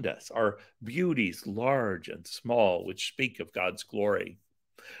around us are beauties large and small, which speak of God's glory.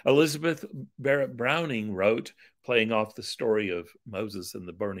 Elizabeth Barrett Browning wrote, playing off the story of Moses and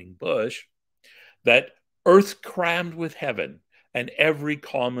the burning bush, that earth crammed with heaven and every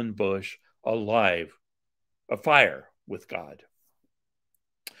common bush alive, afire with God.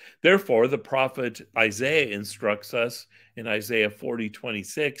 Therefore, the prophet Isaiah instructs us in Isaiah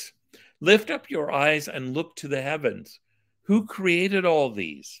 40:26, lift up your eyes and look to the heavens. Who created all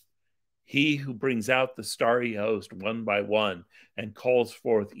these? He who brings out the starry host one by one and calls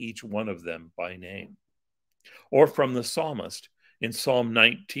forth each one of them by name. Or from the psalmist in Psalm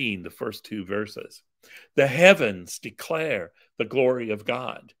 19, the first two verses, the heavens declare the glory of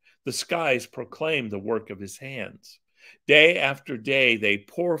God. The skies proclaim the work of his hands. Day after day, they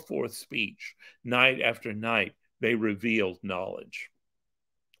pour forth speech. Night after night, they reveal knowledge.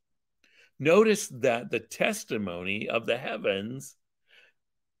 Notice that the testimony of the heavens,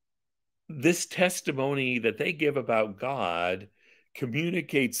 this testimony that they give about God,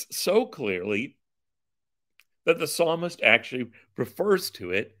 communicates so clearly that the psalmist actually refers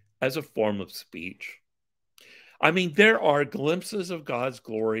to it as a form of speech. I mean, there are glimpses of God's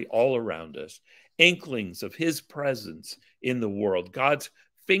glory all around us, inklings of his presence in the world. God's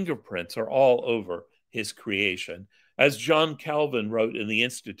fingerprints are all over his creation. As John Calvin wrote in the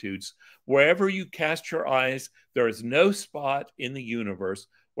Institutes, wherever you cast your eyes, there is no spot in the universe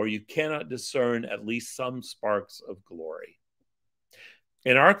where you cannot discern at least some sparks of glory.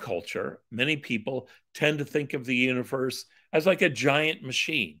 In our culture, many people tend to think of the universe as like a giant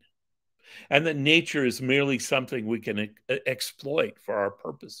machine, and that nature is merely something we can exploit for our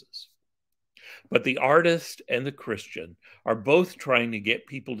purposes. But the artist and the Christian are both trying to get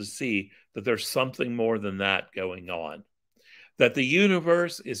people to see that there's something more than that going on, that the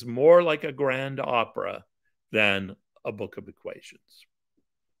universe is more like a grand opera than a book of equations.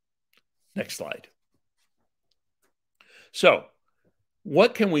 Next slide. So,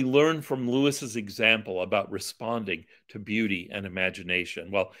 what can we learn from Lewis's example about responding to beauty and imagination?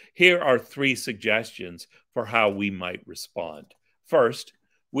 Well, here are three suggestions for how we might respond. First,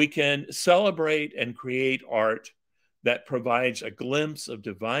 we can celebrate and create art that provides a glimpse of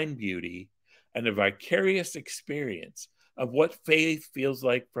divine beauty and a vicarious experience of what faith feels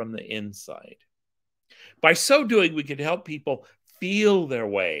like from the inside. By so doing, we can help people feel their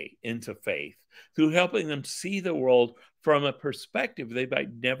way into faith through helping them see the world from a perspective they might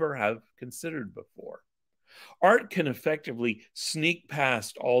never have considered before. Art can effectively sneak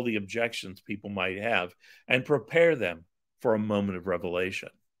past all the objections people might have and prepare them for a moment of revelation.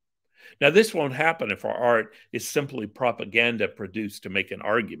 Now, this won't happen if our art is simply propaganda produced to make an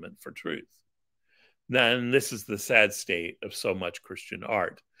argument for truth. Then this is the sad state of so much Christian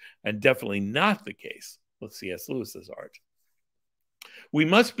art, and definitely not the case with C.S. Lewis's art. We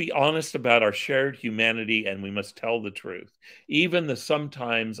must be honest about our shared humanity, and we must tell the truth, even the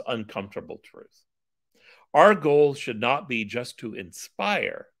sometimes uncomfortable truth. Our goal should not be just to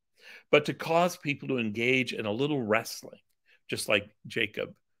inspire, but to cause people to engage in a little wrestling, just like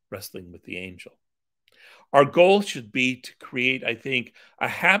Jacob wrestling with the angel. Our goal should be to create, I think, a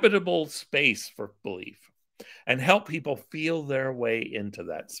habitable space for belief and help people feel their way into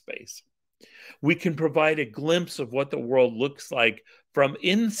that space. We can provide a glimpse of what the world looks like from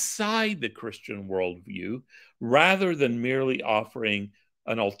inside the Christian worldview rather than merely offering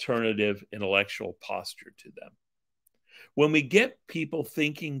an alternative intellectual posture to them. When we get people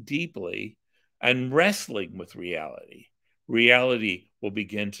thinking deeply and wrestling with reality, reality will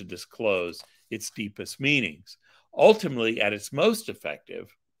begin to disclose its deepest meanings. Ultimately, at its most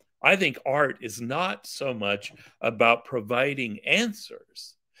effective, I think art is not so much about providing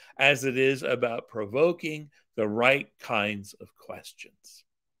answers as it is about provoking the right kinds of questions.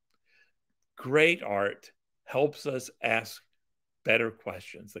 Great art helps us ask better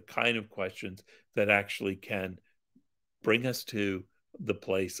questions, the kind of questions that actually can bring us to the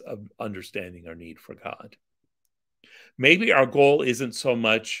place of understanding our need for God. Maybe our goal isn't so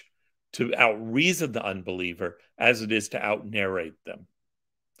much to out-reason the unbeliever as it is to out-narrate them,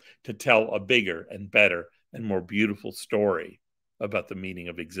 to tell a bigger and better and more beautiful story about the meaning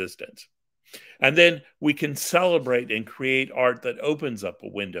of existence. And then we can celebrate and create art that opens up a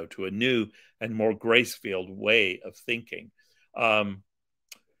window to a new and more grace-filled way of thinking.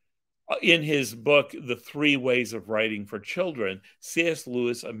 In his book, The 3 Ways of Writing for Children, C.S.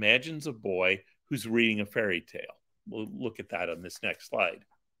 Lewis imagines a boy who's reading a fairy tale. We'll look at that on this next slide.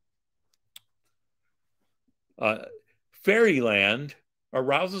 Fairyland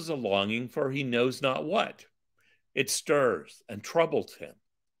arouses a longing for he knows not what. It stirs and troubles him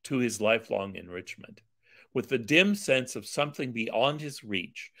to his lifelong enrichment. With the dim sense of something beyond his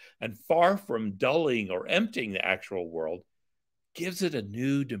reach and far from dulling or emptying the actual world, gives it a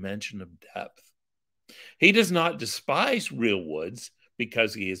new dimension of depth. He does not despise real woods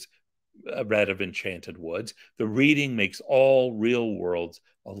because he is read of enchanted woods. The reading makes all real worlds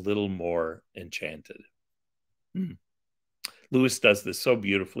a little more enchanted. Lewis does this so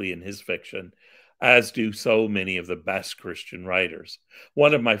beautifully in his fiction, as do so many of the best Christian writers.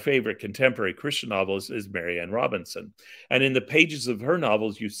 One of my favorite contemporary Christian novelists is Marianne Robinson. And in the pages of her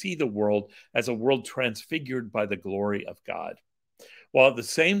novels, you see the world as a world transfigured by the glory of God, while at the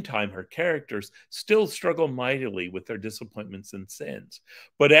same time her characters still struggle mightily with their disappointments and sins.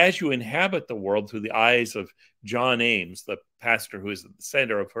 But as you inhabit the world through the eyes of John Ames, the pastor who is at the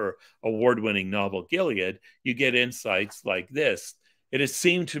center of her award-winning novel Gilead, you get insights like this. It has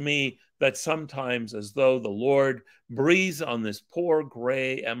seemed to me that sometimes as though the Lord breathes on this poor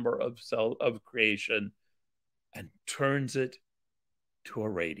gray ember of creation and turns it to a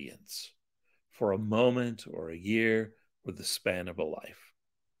radiance for a moment or a year or the span of a life.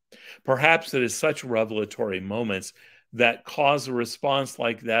 Perhaps it is such revelatory moments that cause a response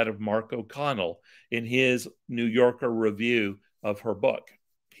like that of Mark O'Connell in his New Yorker review of her book.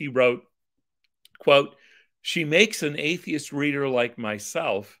 He wrote, quote, "She makes an atheist reader like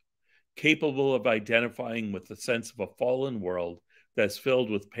myself capable of identifying with the sense of a fallen world that's filled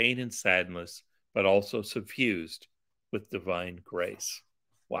with pain and sadness, but also suffused with divine grace."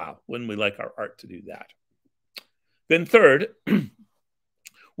 Wow, wouldn't we like our art to do that? Then third,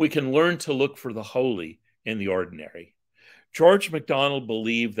 we can learn to look for the holy in the ordinary. George MacDonald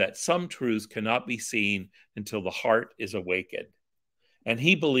believed that some truths cannot be seen until the heart is awakened. And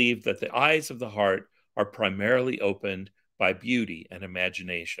he believed that the eyes of the heart are primarily opened by beauty and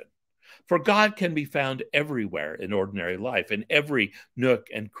imagination. For God can be found everywhere in ordinary life, in every nook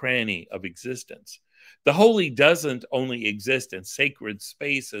and cranny of existence. The holy doesn't only exist in sacred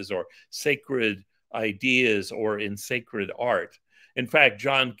spaces or sacred ideas or in sacred art. In fact,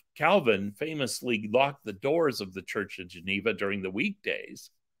 John Calvin famously locked the doors of the church in Geneva during the weekdays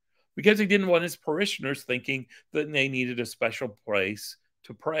because he didn't want his parishioners thinking that they needed a special place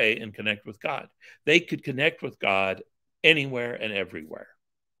to pray and connect with God. They could connect with God anywhere and everywhere.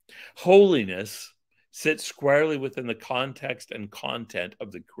 Holiness sits squarely within the context and content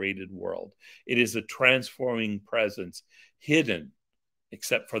of the created world. It is a transforming presence hidden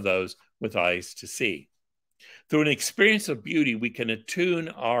except for those with eyes to see. Through an experience of beauty, we can attune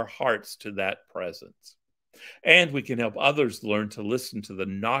our hearts to that presence. And we can help others learn to listen to the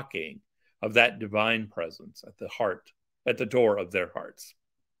knocking of that divine presence at the door of their hearts.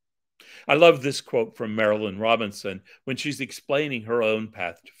 I love this quote from Marilyn Robinson when she's explaining her own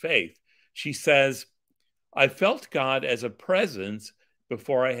path to faith. She says, "I felt God as a presence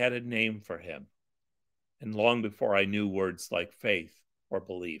before I had a name for him, and long before I knew words like faith or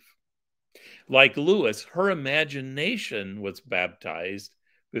belief." Like Lewis, her imagination was baptized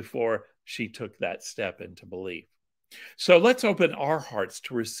before she took that step into belief. So let's open our hearts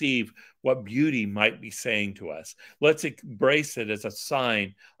to receive what beauty might be saying to us. Let's embrace it as a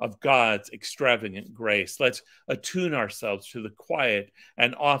sign of God's extravagant grace. Let's attune ourselves to the quiet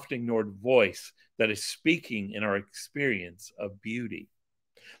and oft ignored voice that is speaking in our experience of beauty.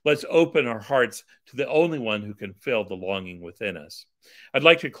 Let's open our hearts to the only one who can fill the longing within us. I'd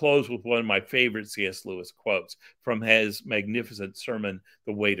like to close with one of my favorite C.S. Lewis quotes from his magnificent sermon,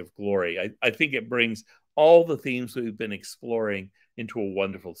 The Weight of Glory. I think it brings all the themes we've been exploring into a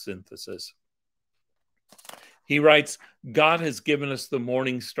wonderful synthesis. He writes, "God has given us the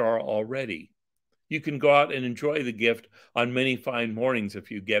morning star already. You can go out and enjoy the gift on many fine mornings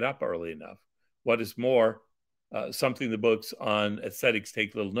if you get up early enough. What is more, something the books on aesthetics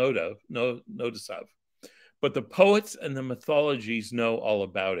take little notice of. But the poets and the mythologies know all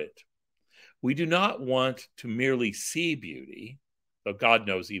about it. We do not want to merely see beauty, though God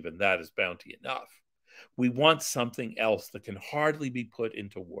knows even that is bounty enough. We want something else that can hardly be put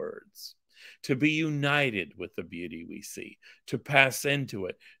into words, to be united with the beauty we see, to pass into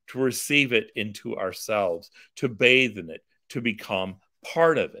it, to receive it into ourselves, to bathe in it, to become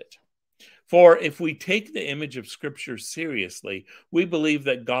part of it. For if we take the image of Scripture seriously, we believe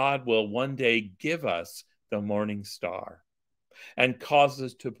that God will one day give us the morning star and cause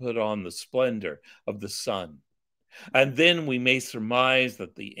us to put on the splendor of the sun. And then we may surmise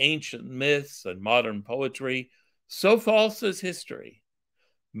that the ancient myths and modern poetry, so false as history,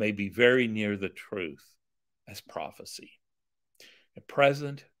 may be very near the truth as prophecy. At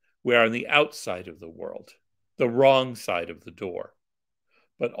present, we are on the outside of the world, the wrong side of the door.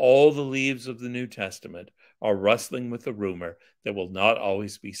 But all the leaves of the New Testament are rustling with the rumor that will not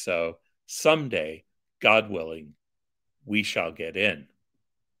always be so. Someday, God willing, we shall get in.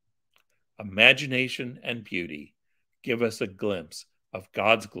 Imagination and beauty give us a glimpse of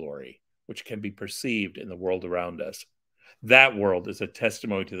God's glory, which can be perceived in the world around us. That world is a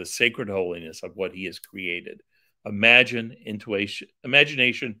testimony to the sacred holiness of what he has created. Imagination,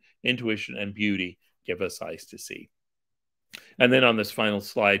 intuition, and beauty give us eyes to see. And then on this final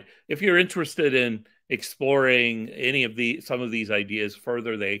slide, if you're interested in exploring some of these ideas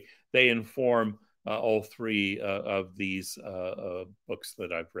further, they inform all three of these books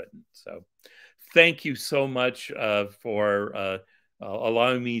that I've written. So thank you so much for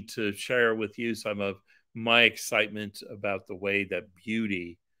allowing me to share with you some of my excitement about the way that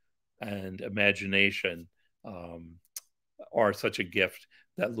beauty and imagination are such a gift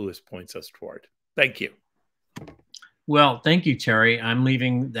that Lewis points us toward. Thank you. Well, thank you, Terry. I'm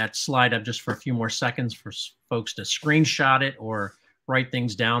leaving that slide up just for a few more seconds for folks to screenshot it or write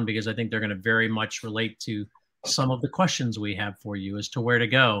things down, because I think they're going to very much relate to some of the questions we have for you as to where to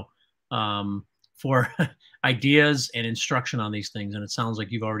go for ideas and instruction on these things. And it sounds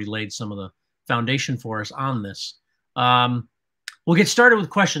like you've already laid some of the foundation for us on this. We'll get started with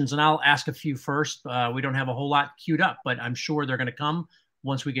questions, and I'll ask a few first. We don't have a whole lot queued up, but I'm sure they're going to come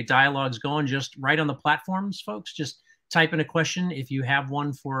once we get dialogues going. Just right on the platforms, folks. Just type in a question if you have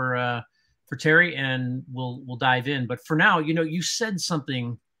one for Terry, and we'll dive in. But for now, you said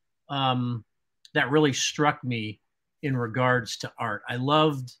something that really struck me in regards to art. I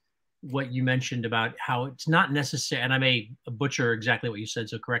loved what you mentioned about how it's not necessary, and I may butcher exactly what you said,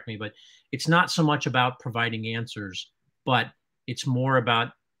 so correct me, but it's not so much about providing answers, but it's more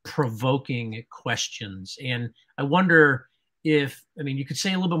about provoking questions. And I wonder if, you could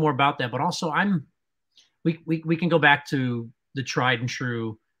say a little bit more about that, but also we can go back to the tried and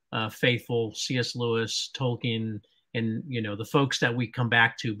true faithful C.S. Lewis, Tolkien, and the folks that we come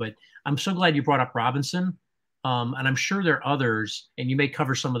back to. But I'm so glad you brought up Robinson, and I'm sure there are others, and you may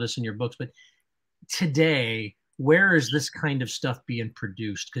cover some of this in your books. But today, where is this kind of stuff being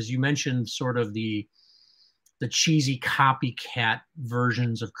produced? Because you mentioned sort of the cheesy copycat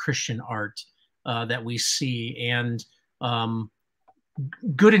versions of Christian art that we see, and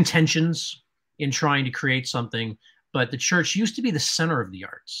good intentions in trying to create something, but the church used to be the center of the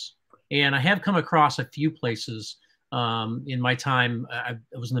arts. And I have come across a few places in my time. I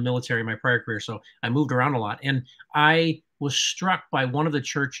was in the military in my prior career, so I moved around a lot. And I was struck by one of the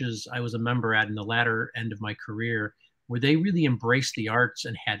churches I was a member at in the latter end of my career, where they really embraced the arts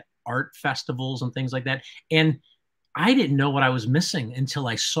and had art festivals and things like that. And I didn't know what I was missing until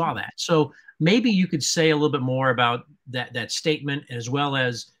I saw that. So maybe you could say a little bit more about that statement, as well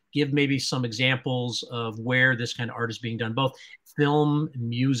as give maybe some examples of where this kind of art is being done, both film,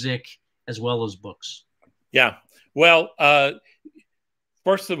 music, as well as books. Yeah. Well,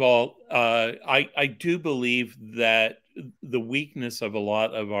 first of all, I do believe that the weakness of a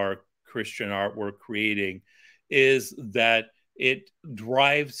lot of our Christian art we're creating is that it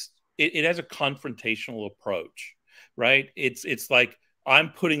has a confrontational approach, right? It's like,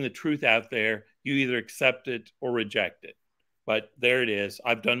 I'm putting the truth out there. You either accept it or reject it. But there it is.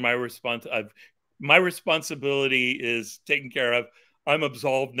 I've done my response. My responsibility is taken care of. I'm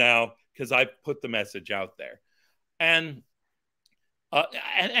absolved now because I've put the message out there. And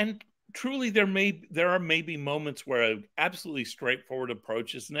truly, there are maybe moments where an absolutely straightforward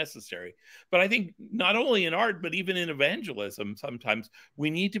approach is necessary. But I think not only in art, but even in evangelism, sometimes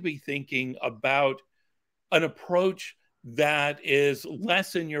we need to be thinking about an approach that is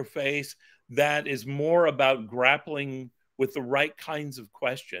less in your face, that is more about grappling with the right kinds of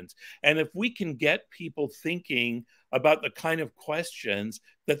questions. And if we can get people thinking about the kind of questions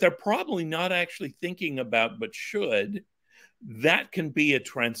that they're probably not actually thinking about but should, that can be a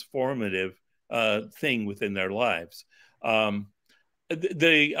transformative thing within their lives. Kind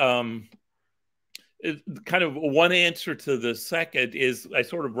of one answer to the second is, I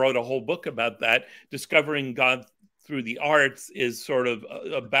sort of wrote a whole book about that. Discovering God through the arts is sort of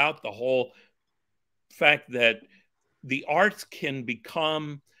about the whole fact that the arts can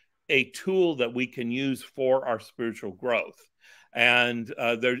become a tool that we can use for our spiritual growth. And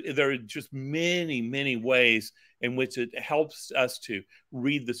there are just many, many ways in which it helps us to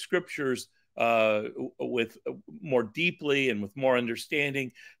read the scriptures with more deeply and with more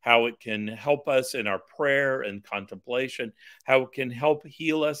understanding, how it can help us in our prayer and contemplation, how it can help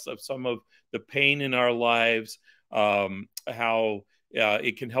heal us of some of the pain in our lives, how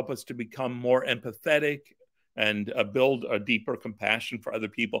it can help us to become more empathetic and build a deeper compassion for other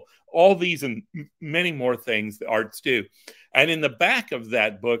people. All these and many more things the arts do. And in the back of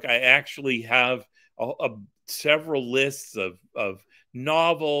that book, I actually have several lists of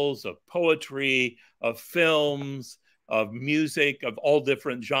novels, of poetry, of films, of music, of all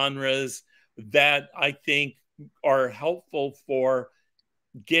different genres that I think are helpful for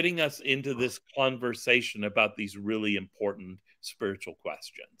getting us into this conversation about these really important spiritual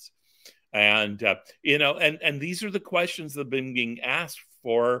questions. And, and these are the questions that have been being asked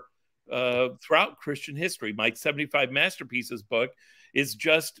for throughout Christian history. My 75 Masterpieces book is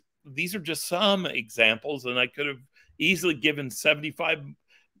these are just some examples, and I could have easily given 75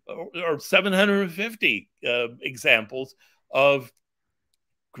 or 750 examples of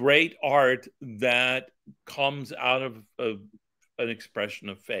great art that comes out of an expression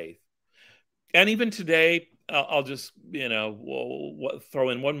of faith. And even today, I'll just, throw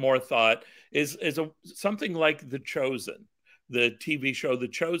in one more thought, is something like The Chosen, the TV show The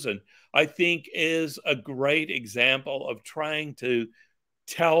Chosen, I think is a great example of trying to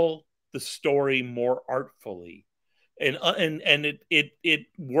tell the story more artfully. And it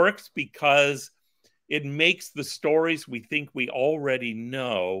works because it makes the stories we think we already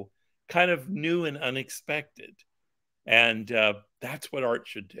know kind of new and unexpected. And that's what art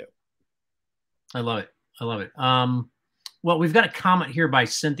should do. I love it. I love it. Well, we've got a comment here by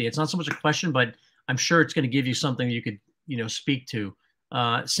Cynthia. It's not so much a question, but I'm sure it's going to give you something you could, speak to.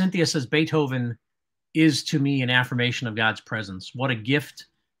 Cynthia says, Beethoven is to me an affirmation of God's presence. What a gift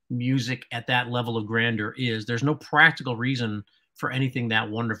music at that level of grandeur is. There's no practical reason for anything that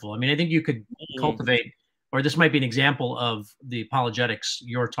wonderful. I mean, I think you could cultivate, or this might be an example of the apologetics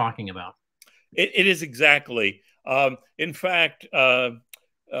you're talking about. It is exactly. In fact,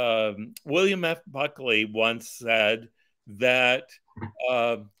 William F. Buckley once said that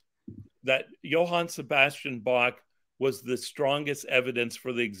that Johann Sebastian Bach was the strongest evidence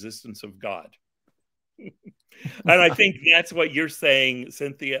for the existence of God. And I think that's what you're saying,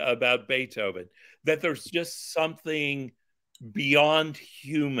 Cynthia, about Beethoven, that there's just something beyond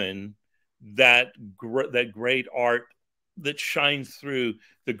human, that great art that shines through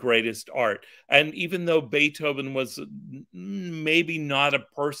the greatest art. And even though Beethoven was maybe not a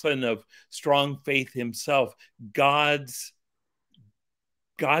person of strong faith himself, God's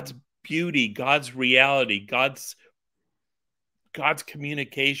beauty, God's reality, God's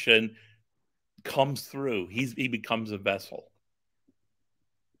communication comes through. He becomes a vessel.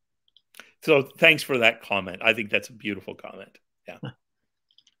 So thanks for that comment. I think that's a beautiful comment. Yeah.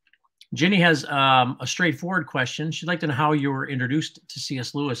 Jenny has a straightforward question. She'd like to know how you were introduced to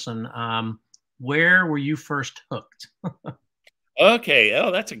C.S. Lewis and where were you first hooked? Okay.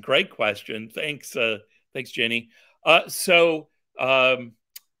 Oh, that's a great question. Thanks. Thanks, Jenny. So while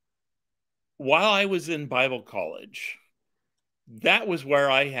I was in Bible college, that was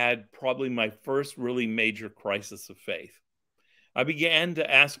where I had probably my first really major crisis of faith. I began to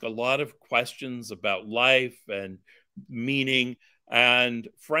ask a lot of questions about life and meaning. And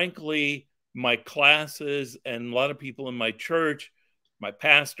frankly, my classes and a lot of people in my church, my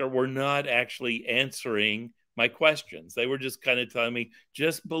pastor, were not actually answering my questions. They were just kind of telling me,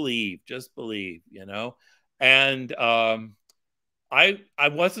 just believe, you know? And I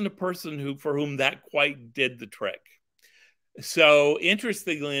wasn't a person for whom that quite did the trick. So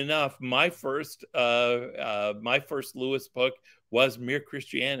interestingly enough, my first Lewis book was Mere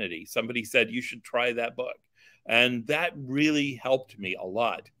Christianity. Somebody said you should try that book, and that really helped me a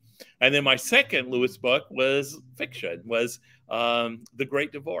lot. And then my second Lewis book was fiction, was The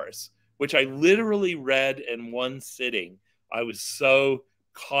Great Divorce, which I literally read in one sitting. I was so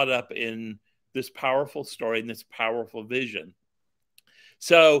caught up in this powerful story and this powerful vision.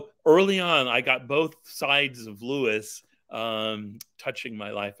 So early on, I got both sides of Lewis touching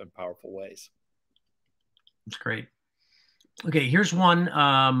my life in powerful ways. That's great. Okay, here's one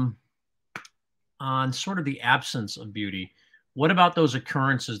on sort of the absence of beauty. What about those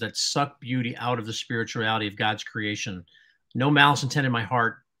occurrences that suck beauty out of the spirituality of God's creation? No malice intended in my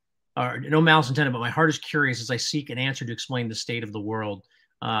heart, or no malice intended, but my heart is curious as I seek an answer to explain the state of the world.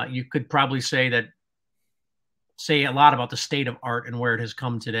 You could probably say a lot about the state of art and where it has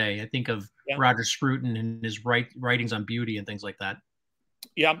come today. I think of Roger Scruton and his writings on beauty and things like that.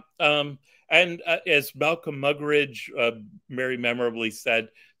 Yeah. And as Malcolm Muggeridge very memorably said,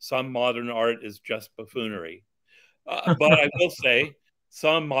 some modern art is just buffoonery. But I will say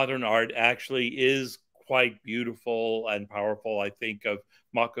some modern art actually is quite beautiful and powerful. I think of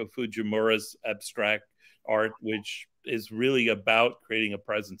Mako Fujimura's abstract art, which is really about creating a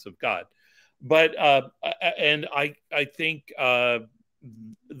presence of God. But and I think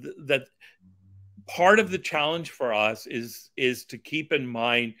that part of the challenge for us is to keep in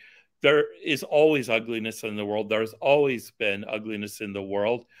mind there is always ugliness in the world. There's always been ugliness in the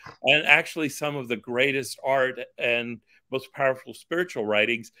world, and actually, some of the greatest art and most powerful spiritual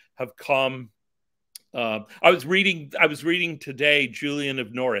writings have come. I was reading today Julian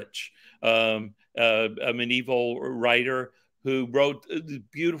of Norwich, a medieval writer who wrote a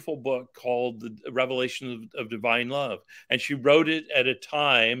beautiful book called The Revelation of Divine Love. And she wrote it at a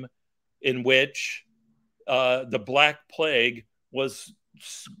time in which the Black Plague was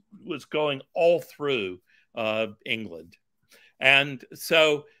going all through England. And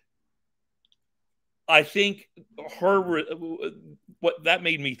so I think what that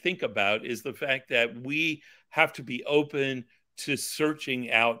made me think about is the fact that we have to be open to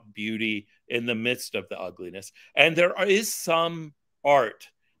searching out beauty in the midst of the ugliness. And there is some art.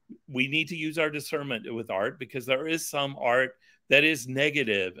 We need to use our discernment with art, because there is some art that is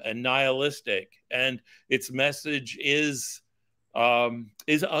negative and nihilistic, and its message is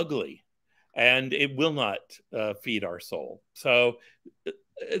ugly, and it will not feed our soul. So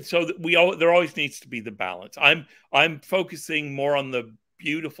there always needs to be the balance. I'm focusing more on the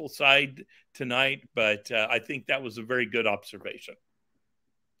beautiful side tonight, but I think that was a very good observation.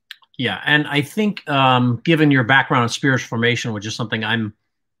 Yeah, and I think given your background in spiritual formation, which is something I'm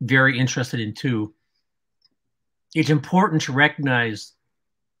very interested in too, it's important to recognize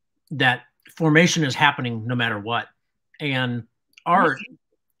that formation is happening no matter what. And art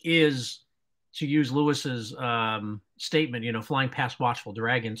is, to use Lewis's statement, flying past watchful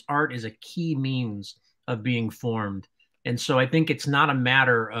dragons, art is a key means of being formed. And so I think it's not a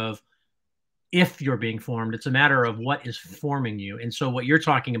matter of if you're being formed, it's a matter of what is forming you. And so what you're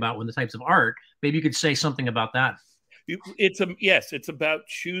talking about with the types of art, maybe you could say something about that. It's about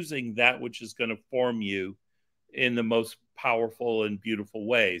choosing that which is going to form you in the most powerful and beautiful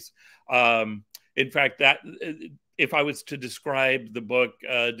ways. In fact, that if I was to describe the book,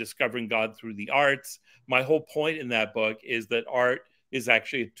 Discovering God Through the Arts, my whole point in that book is that art is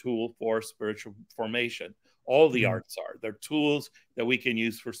actually a tool for spiritual formation. All the arts are. They're tools that we can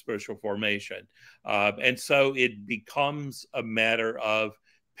use for spiritual formation. And so it becomes a matter of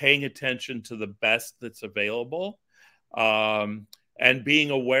paying attention to the best that's available, and being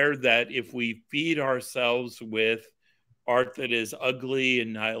aware that if we feed ourselves with art that is ugly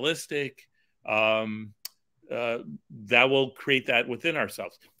and nihilistic, that will create that within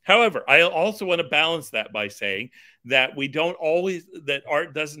ourselves. However, I also want to balance that by saying that that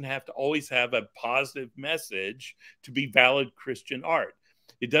art doesn't have to always have a positive message to be valid Christian art.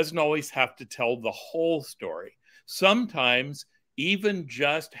 It doesn't always have to tell the whole story. Sometimes even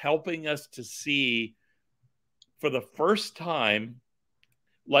just helping us to see for the first time,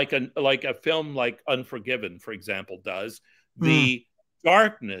 like a film like Unforgiven, for example, does, the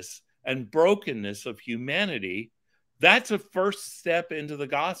darkness and brokenness of humanity. That's a first step into the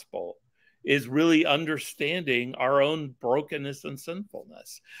gospel, is really understanding our own brokenness and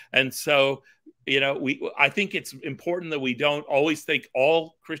sinfulness. And so, I think it's important that we don't always think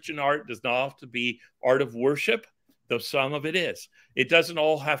all Christian art does not have to be art of worship, though some of it is. It doesn't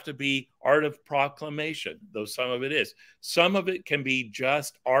all have to be art of proclamation, though some of it is. Some of it can be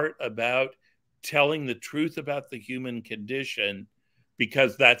just art about telling the truth about the human condition,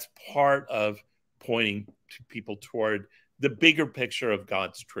 because that's part of pointing to people toward the bigger picture of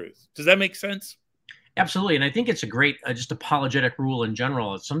God's truth. Does that make sense? Absolutely. And I think it's a great just apologetic rule in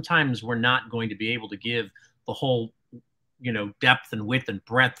general. Sometimes we're not going to be able to give the whole, depth and width and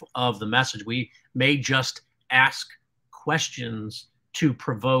breadth of the message. We may just ask questions to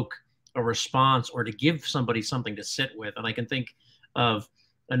provoke a response or to give somebody something to sit with. And I can think of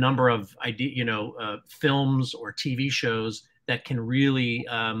a number of films or TV shows that can really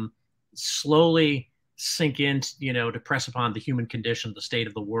slowly sink in, to press upon the human condition, the state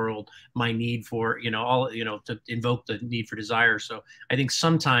of the world, my need for, to invoke the need for desire. So I think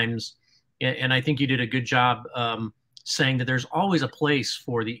sometimes, and I think you did a good job saying that there's always a place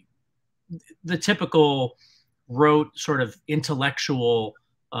for the typical rote sort of intellectual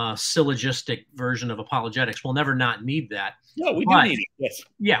syllogistic version of apologetics. We'll never not need that. No, we do need it. Yes.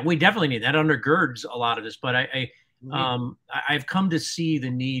 Yeah, we definitely need that. Undergirds a lot of this, but I've come to see the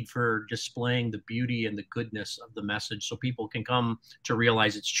need for displaying the beauty and the goodness of the message so people can come to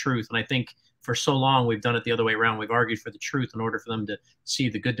realize its truth. And I think for so long we've done it the other way around. We've argued for the truth in order for them to see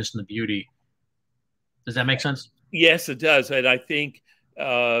the goodness and the beauty. Does that make sense? Yes, it does. And I think,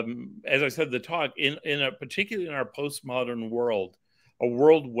 as I said, the talk particularly in our postmodern world, a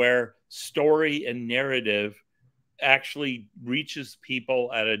world where story and narrative actually reaches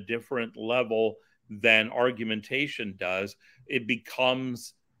people at a different level than argumentation does, it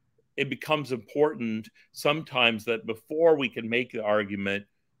becomes important sometimes that before we can make the argument,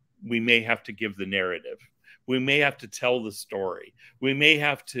 we may have to give the narrative. We may have to tell the story. We may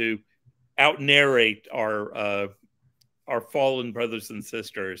have to out-narrate our fallen brothers and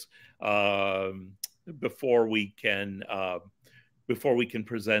sisters before we can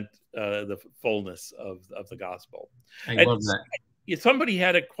present the fullness of the gospel. I love that. Somebody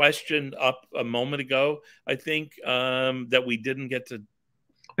had a question up a moment ago, I think, that we didn't get to.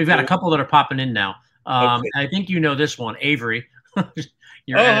 We've got a couple that are popping in now. Okay. I think you know this one, Avery.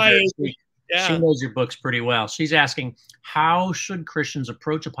 Your hi, Avery. Yeah. She knows your books pretty well. She's asking, how should Christians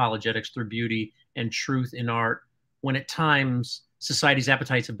approach apologetics through beauty and truth in art when at times society's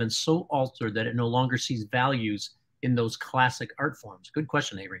appetites have been so altered that it no longer sees values in those classic art forms? Good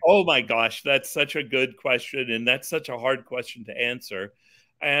question, Avery. Oh my gosh, that's such a good question, and that's such a hard question to answer.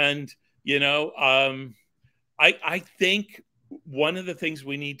 And I think one of the things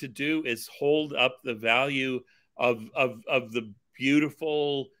we need to do is hold up the value of the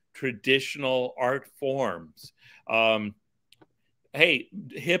beautiful traditional art forms. Hey,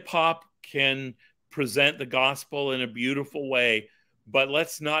 hip hop can present the gospel in a beautiful way, but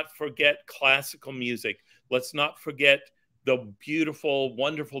let's not forget classical music. Let's not forget the beautiful,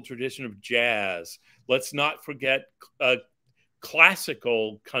 wonderful tradition of jazz. Let's not forget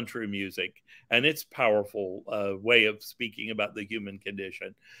classical country music and its powerful way of speaking about the human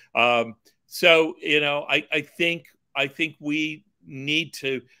condition. So, I think we need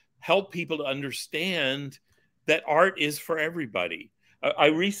to help people to understand that art is for everybody. I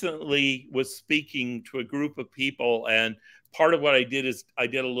recently was speaking to a group of people, and part of what I did is I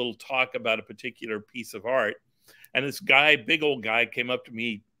did a little talk about a particular piece of art. And this guy, big old guy, came up to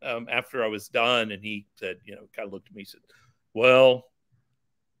me after I was done, and he said, kind of looked at me and said, well,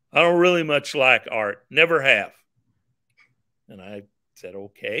 I don't really much like art, never have. And I said,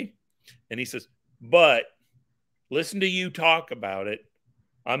 okay. And he says, but listen to you talk about it,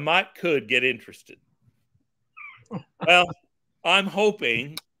 I could get interested. Well, I'm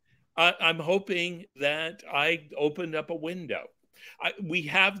hoping that I opened up a window. We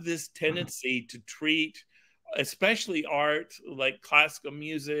have this tendency to treat, especially art like classical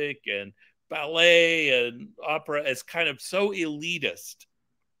music and ballet and opera, as kind of so elitist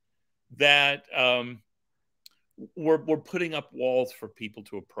that we're putting up walls for people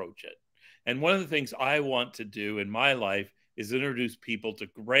to approach it. And one of the things I want to do in my life is introduce people to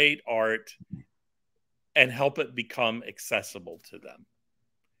great art and help it become accessible to them,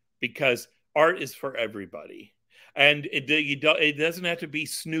 because art is for everybody. And it doesn't have to be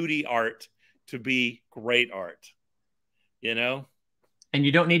snooty art to be great art, you know? And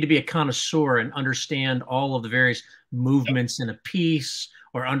you don't need to be a connoisseur and understand all of the various movements in a piece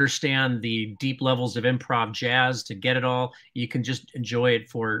or understand the deep levels of improv jazz to get it all. You can just enjoy it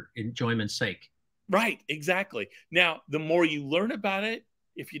for enjoyment's sake. Right, exactly. Now, the more you learn about it,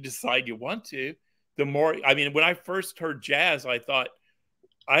 if you decide you want to, the more, I mean, when I first heard jazz, I thought,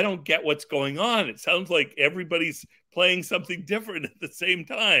 I don't get what's going on. It sounds like everybody's playing something different at the same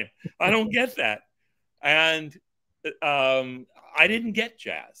time. I don't get that. And I didn't get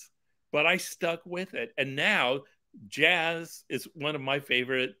jazz, but I stuck with it. And now jazz is one of my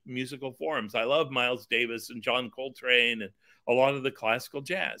favorite musical forms. I love Miles Davis and John Coltrane and a lot of the classical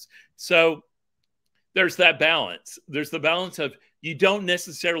jazz. So there's that balance. There's the balance of, you don't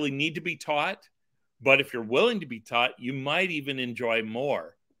necessarily need to be taught, but if you're willing to be taught, you might even enjoy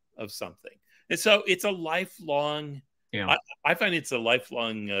more of something. And so it's a lifelong, I find it's a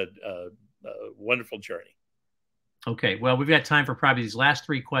lifelong, wonderful journey. Okay, well, we've got time for probably these last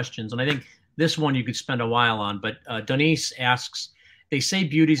three questions. And I think this one you could spend a while on. But Denise asks, they say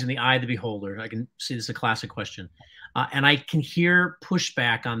beauty's in the eye of the beholder. I can see this is a classic question. And I can hear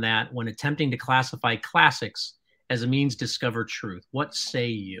pushback on that when attempting to classify classics as a means to discover truth. What say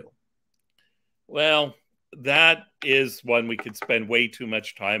you? Well, that is one we could spend way too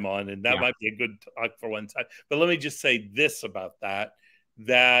much time on, and that might be a good talk for one time. But let me just say this about that,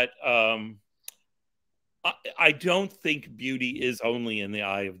 I don't think beauty is only in the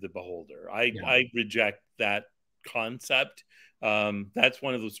eye of the beholder. I reject that concept. That's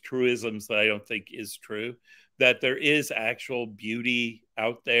one of those truisms that I don't think is true, that there is actual beauty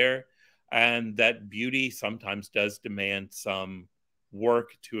out there, and that beauty sometimes does demand some work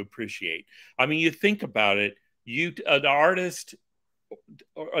to appreciate. I mean, you think about it, an artist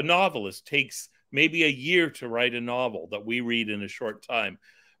or a novelist takes maybe a year to write a novel that we read in a short time,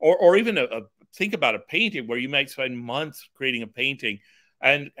 or even think about a painting where you might spend months creating a painting.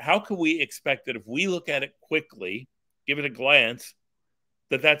 And how can we expect that if we look at it quickly, give it a glance,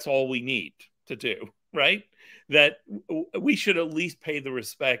 that that's all we need to do, right? That we should at least pay the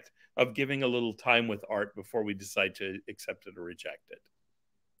respect of giving a little time with art before we decide to accept it or reject it.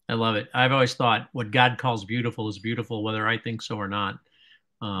 I love it. I've always thought what God calls beautiful is beautiful, whether I think so or not.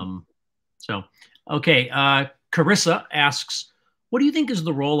 Okay. Carissa asks, what do you think is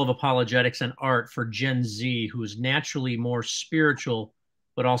the role of apologetics and art for Gen Z, who is naturally more spiritual,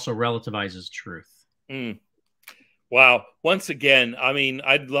 but also relativizes truth? Wow. Once again, I mean,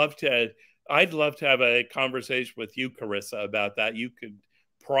 I'd love to have a conversation with you, Carissa, about that. You could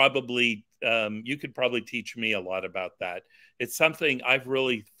probably teach me a lot about that. It's something I've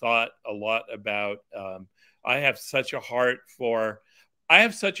really thought a lot about. I have such a heart for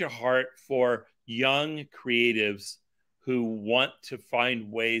young creatives who want to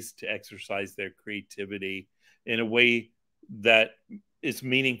find ways to exercise their creativity in a way that is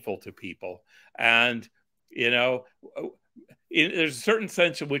meaningful to people. And, you know, there's a certain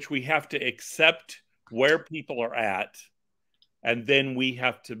sense in which we have to accept where people are at, and then we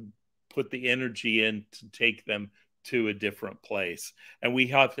have to put the energy in to take them to a different place. And we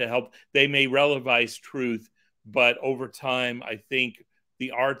have to help. They may relativize truth, but over time, I think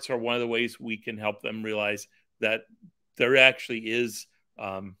the arts are one of the ways we can help them realize that there actually is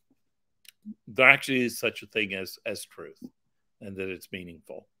such a thing as truth, and that it's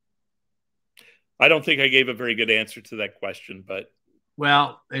meaningful. I don't think I gave a very good answer to that question, but.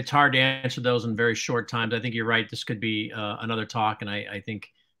 Well, it's hard to answer those in very short times. I think you're right. This could be another talk. And I think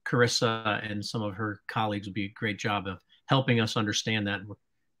Carissa and some of her colleagues would be a great job of helping us understand that. We're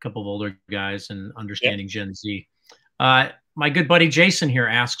a couple of older guys and understanding Gen Z. My good buddy Jason here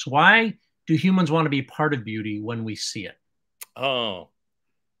asks, why do humans want to be part of beauty when we see it? Oh.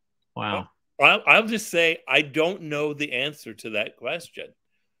 Wow. I'll just say, I don't know the answer to that question,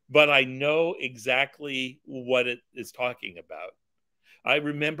 but I know exactly what it is talking about. I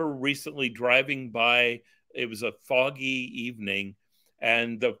remember recently driving by, it was a foggy evening,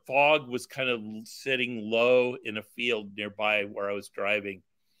 and the fog was kind of sitting low in a field nearby where I was driving.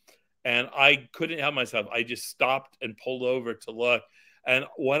 And I couldn't help myself. I just stopped and pulled over to look. And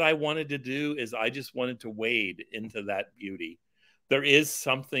what I wanted to do is I just wanted to wade into that beauty. There is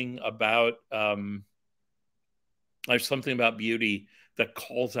something about beauty that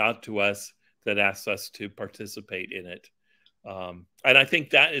calls out to us, that asks us to participate in it. And I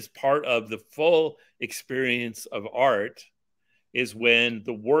think that is part of the full experience of art, is when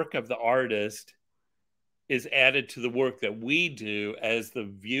the work of the artist is added to the work that we do as the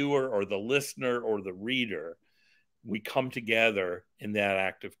viewer or the listener or the reader. We come together in that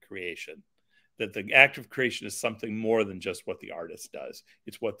act of creation. That the act of creation is something more than just what the artist does.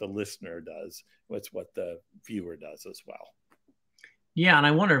 It's what the listener does. It's what the viewer does as well. Yeah, and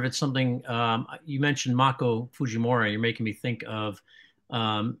I wonder if it's something, you mentioned Mako Fujimura. You're making me think of,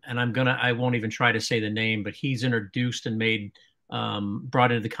 and I won't even try to say the name, but he's introduced and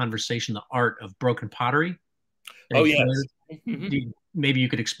brought into the conversation the art of broken pottery. Oh, yes. Maybe you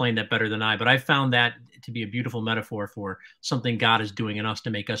could explain that better than I, but I found that to be a beautiful metaphor for something God is doing in us to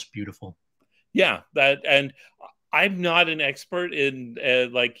make us beautiful. Yeah, and I'm not an expert in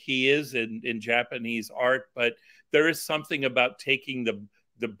like he is in Japanese art, but there is something about taking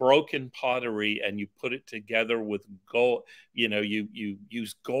the broken pottery and you put it together with gold. You know, you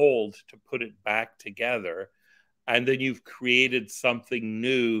use gold to put it back together, and then you've created something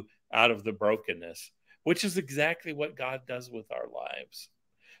new out of the brokenness, which is exactly what God does with our lives.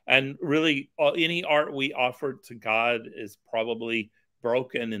 And really, any art we offer to God is probably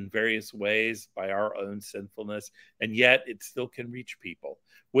broken in various ways by our own sinfulness, and yet it still can reach people,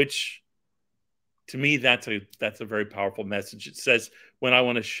 which to me, that's a very powerful message. It says, when I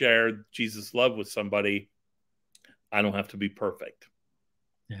want to share Jesus' love with somebody, I don't have to be perfect.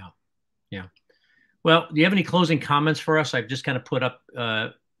 Yeah. Yeah. Well, do you have any closing comments for us? I've just kind of put up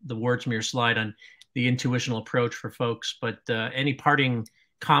the words from your slide on the intuitional approach for folks, but any parting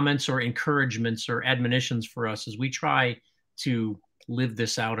comments or encouragements or admonitions for us as we try to live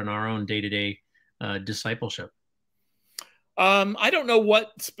this out in our own day-to-day discipleship? I don't know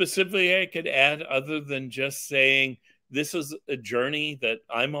what specifically I could add other than just saying this is a journey that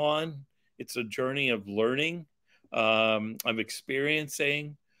I'm on. It's a journey of learning. I'm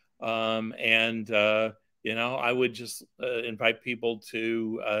experiencing. You know, I would just invite people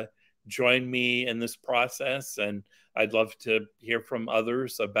to join me in this process. And I'd love to hear from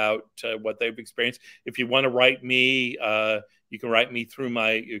others about what they've experienced. If you want to write me, you can write me through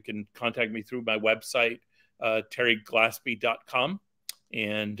you can contact me through my website, terryglaspey.com,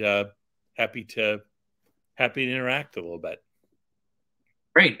 and happy to interact a little bit.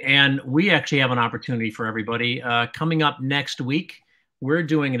 Great. And we actually have an opportunity for everybody. Coming up next week, we're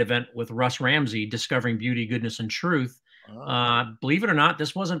doing an event with Russ Ramsey, Discovering Beauty, Goodness, and Truth. Believe it or not,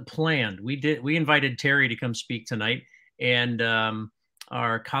 this wasn't planned. We invited Terry to come speak tonight, and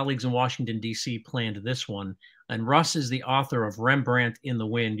our colleagues in Washington, D.C. planned this one. And Russ is the author of Rembrandt in the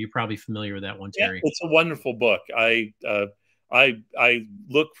Wind. You're probably familiar with that one, Terry. Yeah, it's a wonderful book. I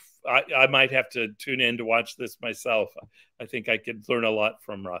might have to tune in to watch this myself. I think I could learn a lot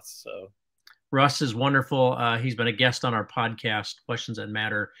from Russ. So Russ is wonderful. He's been a guest on our podcast, Questions That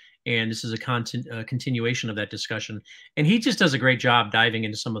Matter, and this is a continuation of that discussion. And he just does a great job diving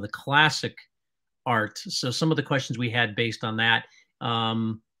into some of the classic art. So some of the questions we had based on that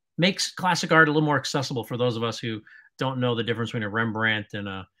makes classic art a little more accessible for those of us who don't know the difference between a Rembrandt and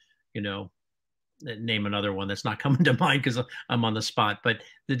a, you know, name another one that's not coming to mind because I'm on the spot. But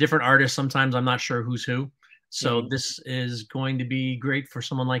the different artists, sometimes I'm not sure who's who. So this is going to be great for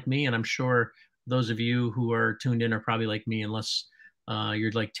someone like me. And I'm sure those of you who are tuned in are probably like me, unless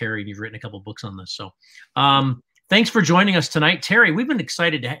you're like Terry and you've written a couple books on this. So thanks for joining us tonight. Terry, we've been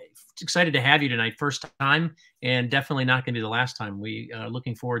excited to have you tonight, first time, and definitely not going to be the last time. We are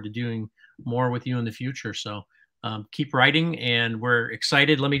looking forward to doing more with you in the future. So keep writing, and we're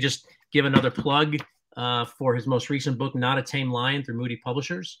excited. Let me just give another plug for his most recent book, Not a Tame Lion, through Moody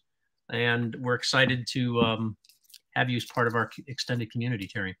Publishers. And we're excited to have you as part of our extended community,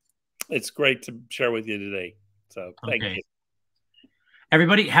 Terry. It's great to share with you today. So thank you.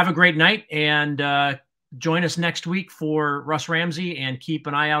 Everybody, have a great night, and join us next week for Russ Ramsey, and keep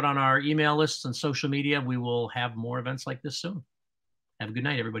an eye out on our email lists and social media. We will have more events like this soon. Have a good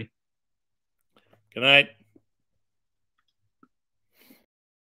night, everybody. Good night.